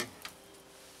display.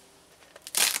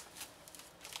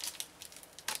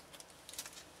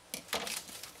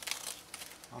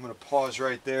 I'm going to pause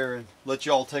right there and let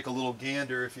y'all take a little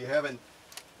gander. If you haven't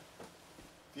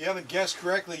guessed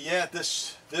correctly yet,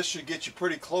 this should get you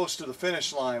pretty close to the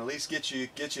finish line. At least get you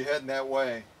heading that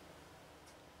way.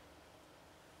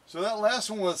 So that last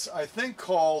one was, I think,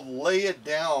 called Lay It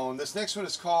Down. This next one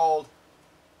is called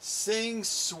Sing,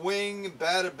 Swing,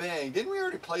 Bada Bang. Didn't we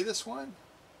already play this one?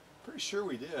 Pretty sure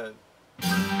we did.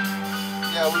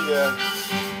 Yeah, we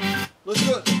did. Let's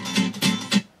go.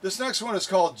 This next one is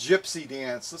called Gypsy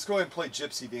Dance. Let's go ahead and play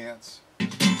Gypsy Dance.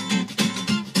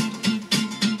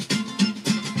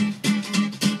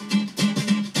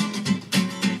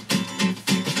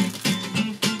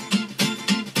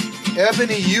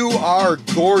 Ebony, you are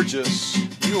gorgeous.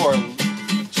 You are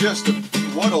just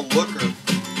what a looker.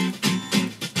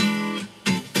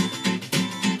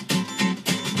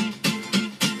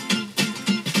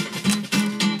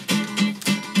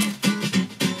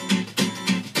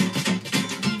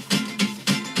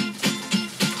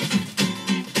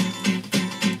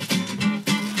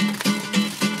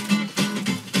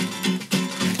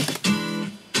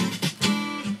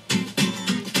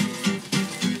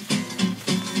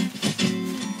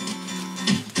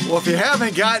 Well, if you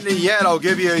haven't gotten it yet, I'll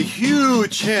give you a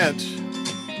huge hint.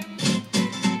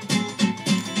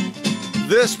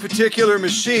 This particular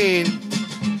machine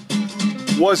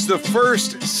was the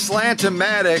first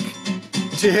Slant-O-Matic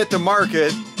to hit the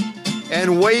market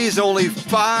and weighs only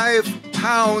 5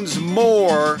 pounds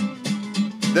more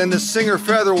than the Singer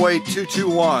Featherweight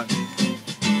 221.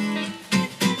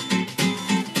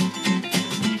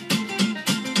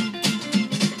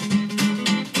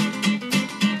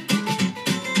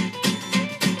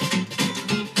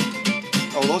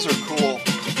 Oh, those are cool.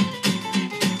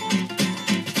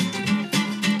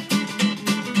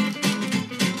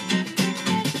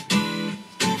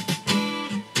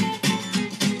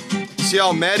 see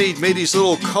how Maddy made these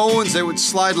little cones that would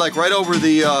slide like right over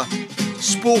the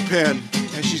spool pin,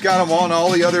 and she's got them on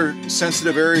all the other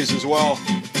sensitive areas as well.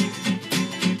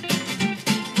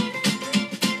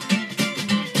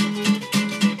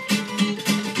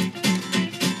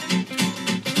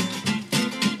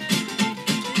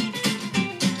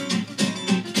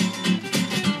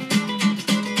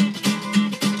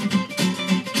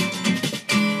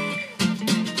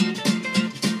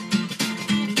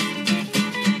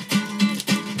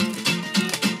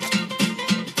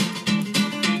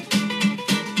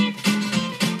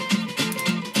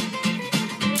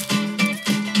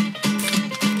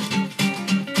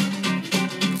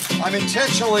 I'm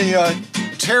intentionally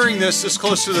tearing this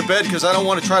close to the bed because I don't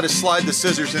want to try to slide the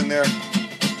scissors in there.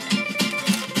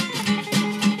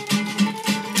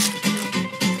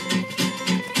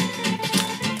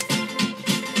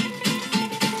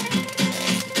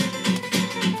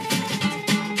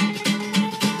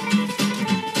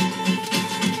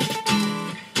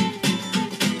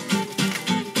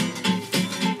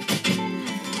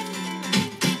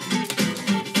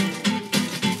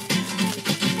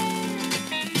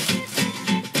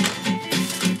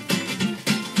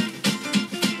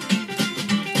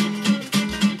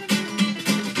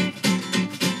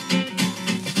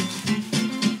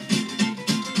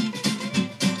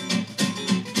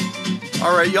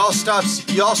 All right, y'all stop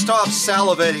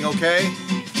salivating, okay?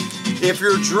 If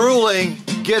you're drooling,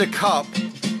 get a cup,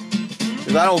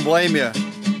 because I don't blame you.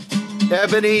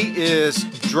 Ebony is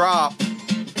drop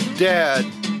dead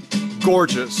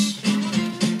gorgeous.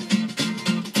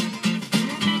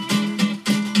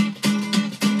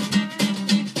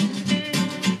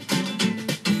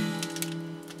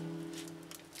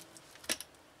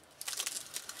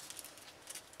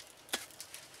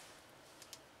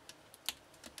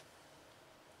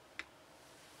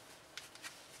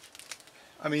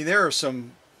 I mean, there are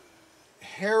some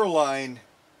hairline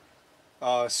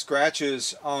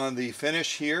scratches on the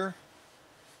finish here.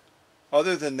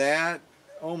 Other than that,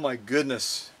 oh my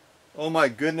goodness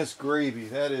gravy.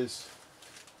 That is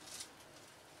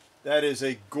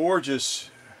a gorgeous,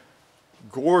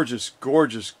 gorgeous,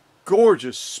 gorgeous,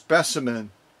 gorgeous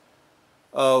specimen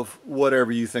of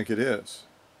whatever you think it is.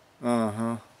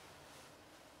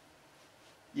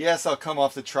 Yes, I'll come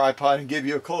off the tripod and give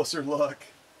you a closer look.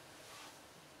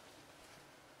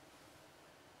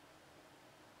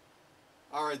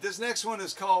 Alright, this next one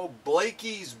is called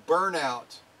Blakey's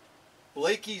Burnout.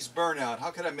 Blakey's Burnout. How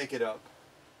could I make it up?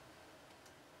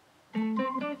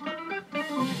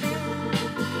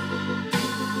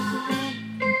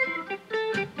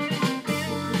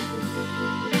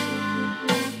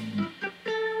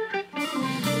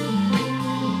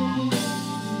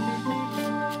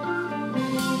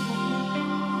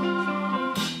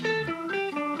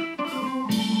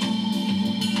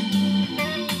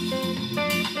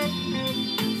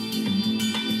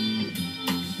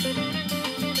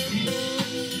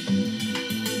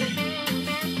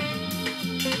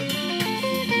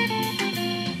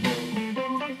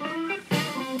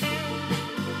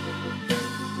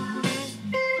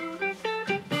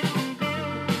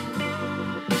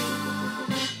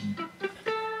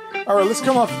 All right, let's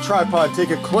come off the tripod,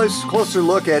 take a closer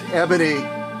look at Ebony.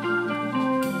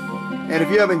 And if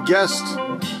you haven't guessed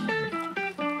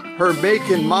her make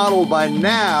and model by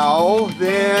now,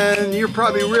 then you're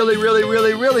probably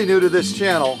really new to this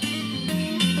channel.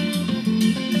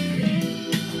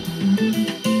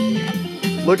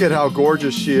 Look at how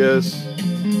gorgeous she is.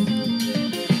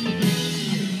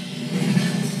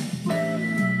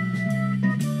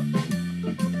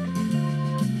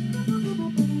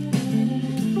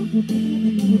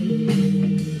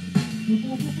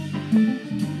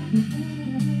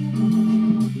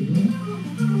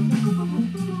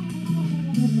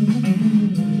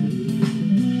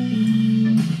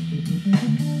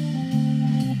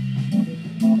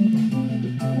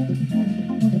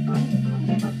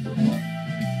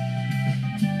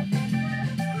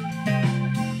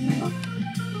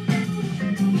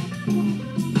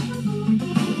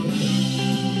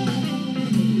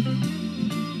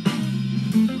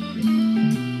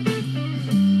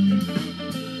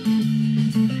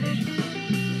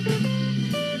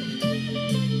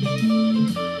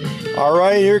 All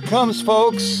right, here it comes,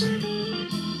 folks.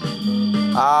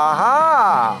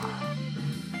 Aha!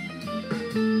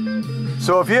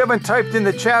 So if you haven't typed in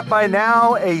the chat by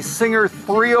now, a Singer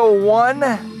 301,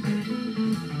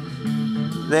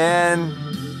 then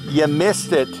you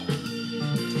missed it.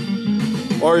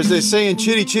 Or as they say in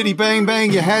Chitty Chitty Bang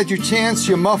Bang, you had your chance,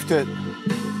 you muffed it.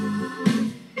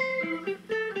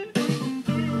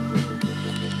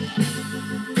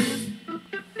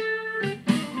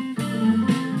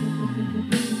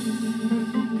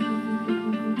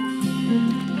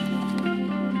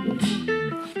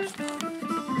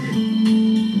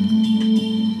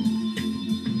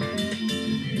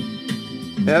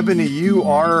 Ebony, you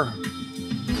are,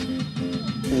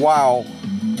 wow.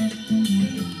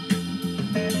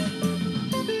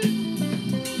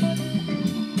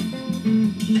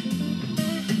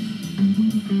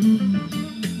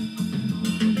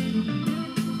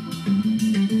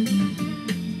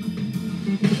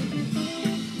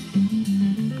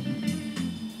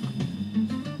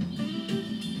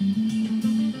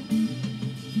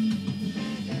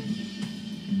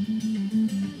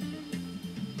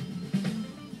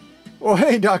 Well,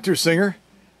 hey, Dr. Singer.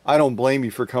 I don't blame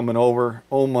you for coming over.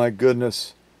 Oh my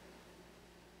goodness.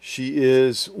 She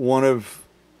is wow.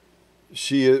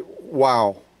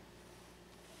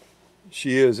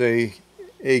 She is a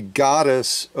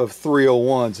goddess of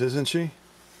 301s, isn't she?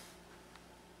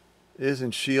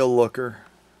 Isn't she a looker?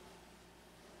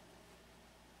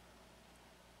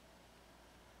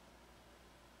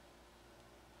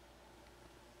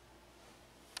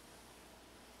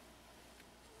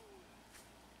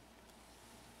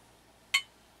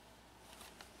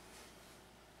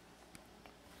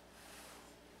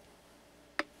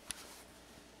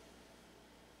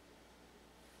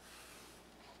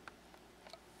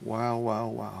 Wow, wow,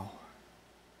 wow.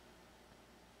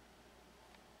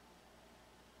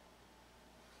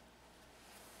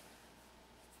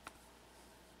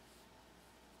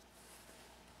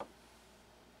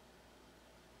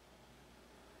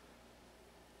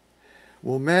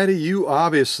 Well, Maddie, you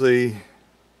obviously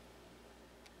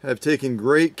have taken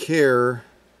great care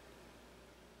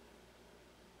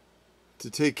to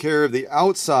take care of the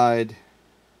outside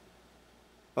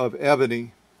of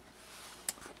Ebony.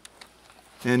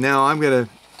 And now I'm going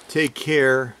to take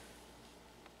care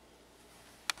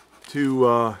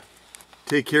of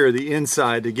the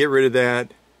inside to get rid of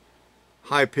that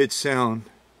high-pitched sound.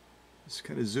 Just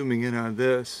kind of zooming in on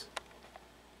this.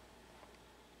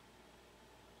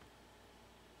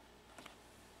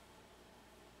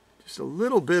 Just a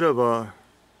little bit of a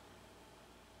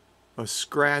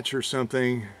scratch or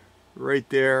something right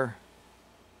there.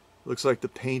 Looks like the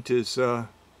paint is it's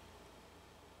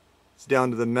down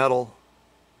to the metal.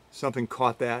 Something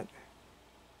caught that,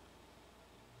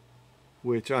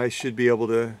 which I should be able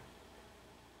to,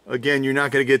 again, you're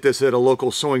not going to get this at a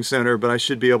local sewing center, but I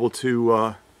should be able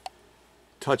to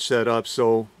touch that up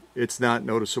so it's not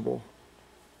noticeable.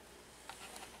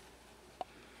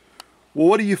 Well,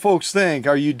 what do you folks think?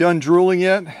 Are you done drooling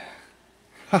yet?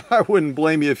 I wouldn't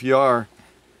blame you if you are.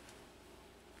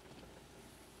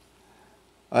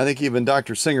 I think even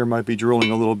Dr. Singer might be drooling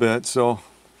a little bit, so.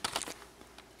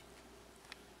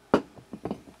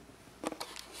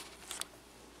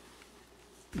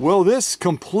 Well, this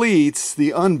completes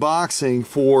the unboxing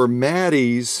for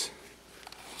Maddy's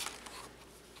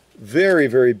very,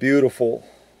 very beautiful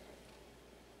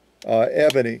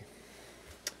Ebony.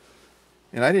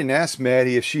 And I didn't ask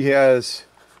Maddy if she has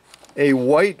a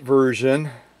white version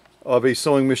of a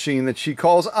sewing machine that she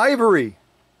calls Ivory.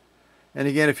 And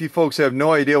again, if you folks have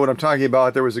no idea what I'm talking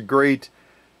about, there was a great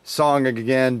song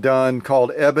again done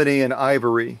called Ebony and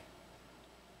Ivory.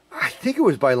 I think it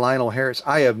was by Lionel Harris.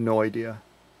 I have no idea.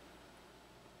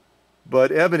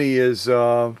 But Ebony is,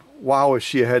 wow, is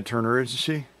she a head turner, isn't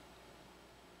she?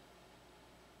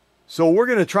 So we're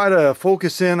going to try to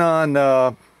focus in on,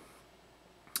 I'm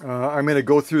going to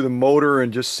go through the motor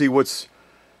and just see what's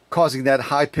causing that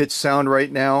high-pitched sound right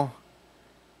now.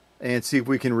 And see if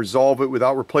we can resolve it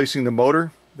without replacing the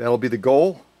motor. That'll be the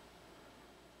goal.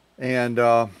 And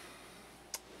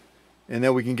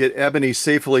then we can get Ebony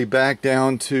safely back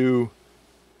down to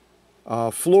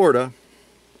Florida,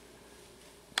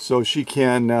 so she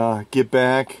can get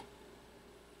back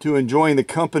to enjoying the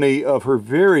company of her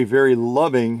very, very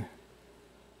loving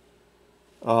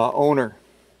owner,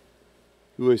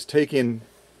 who has taken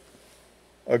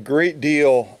a great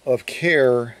deal of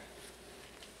care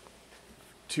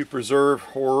to preserve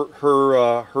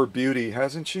her beauty,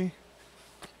 hasn't she?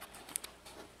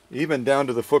 Even down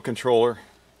to the foot controller.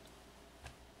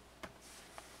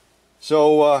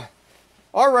 So,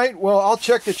 all right, well, I'll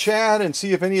check the chat and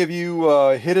see if any of you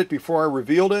hit it before I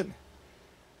revealed it.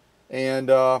 And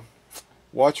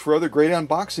watch for other great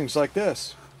unboxings like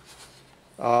this.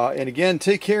 And again,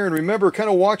 take care, and remember, kind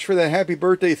of watch for that happy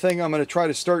birthday thing I'm going to try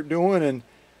to start doing, and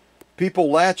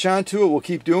people latch onto it, we'll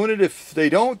keep doing it. If they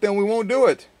don't, then we won't do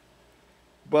it.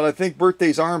 But I think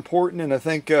birthdays are important, and I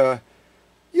think you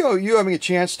know, you having a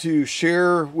chance to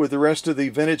share with the rest of the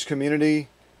vintage community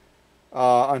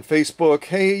on Facebook,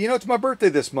 hey, you know, it's my birthday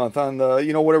this month on the,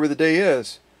 you know, whatever the day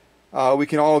is. We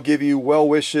can all give you well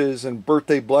wishes and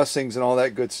birthday blessings and all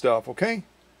that good stuff, okay?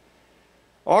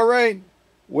 All right.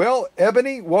 Well,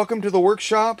 Ebony, welcome to the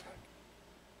workshop.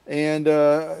 And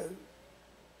we're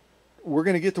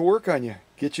going to get to work on you.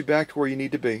 Get you back to where you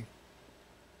need to be.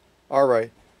 All right.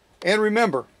 And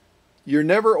remember, you're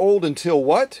never old until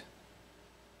what?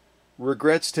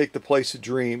 Regrets take the place of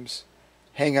dreams.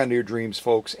 Hang on to your dreams,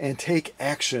 folks, and take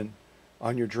action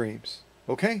on your dreams.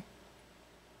 Okay?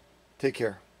 Take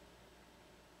care.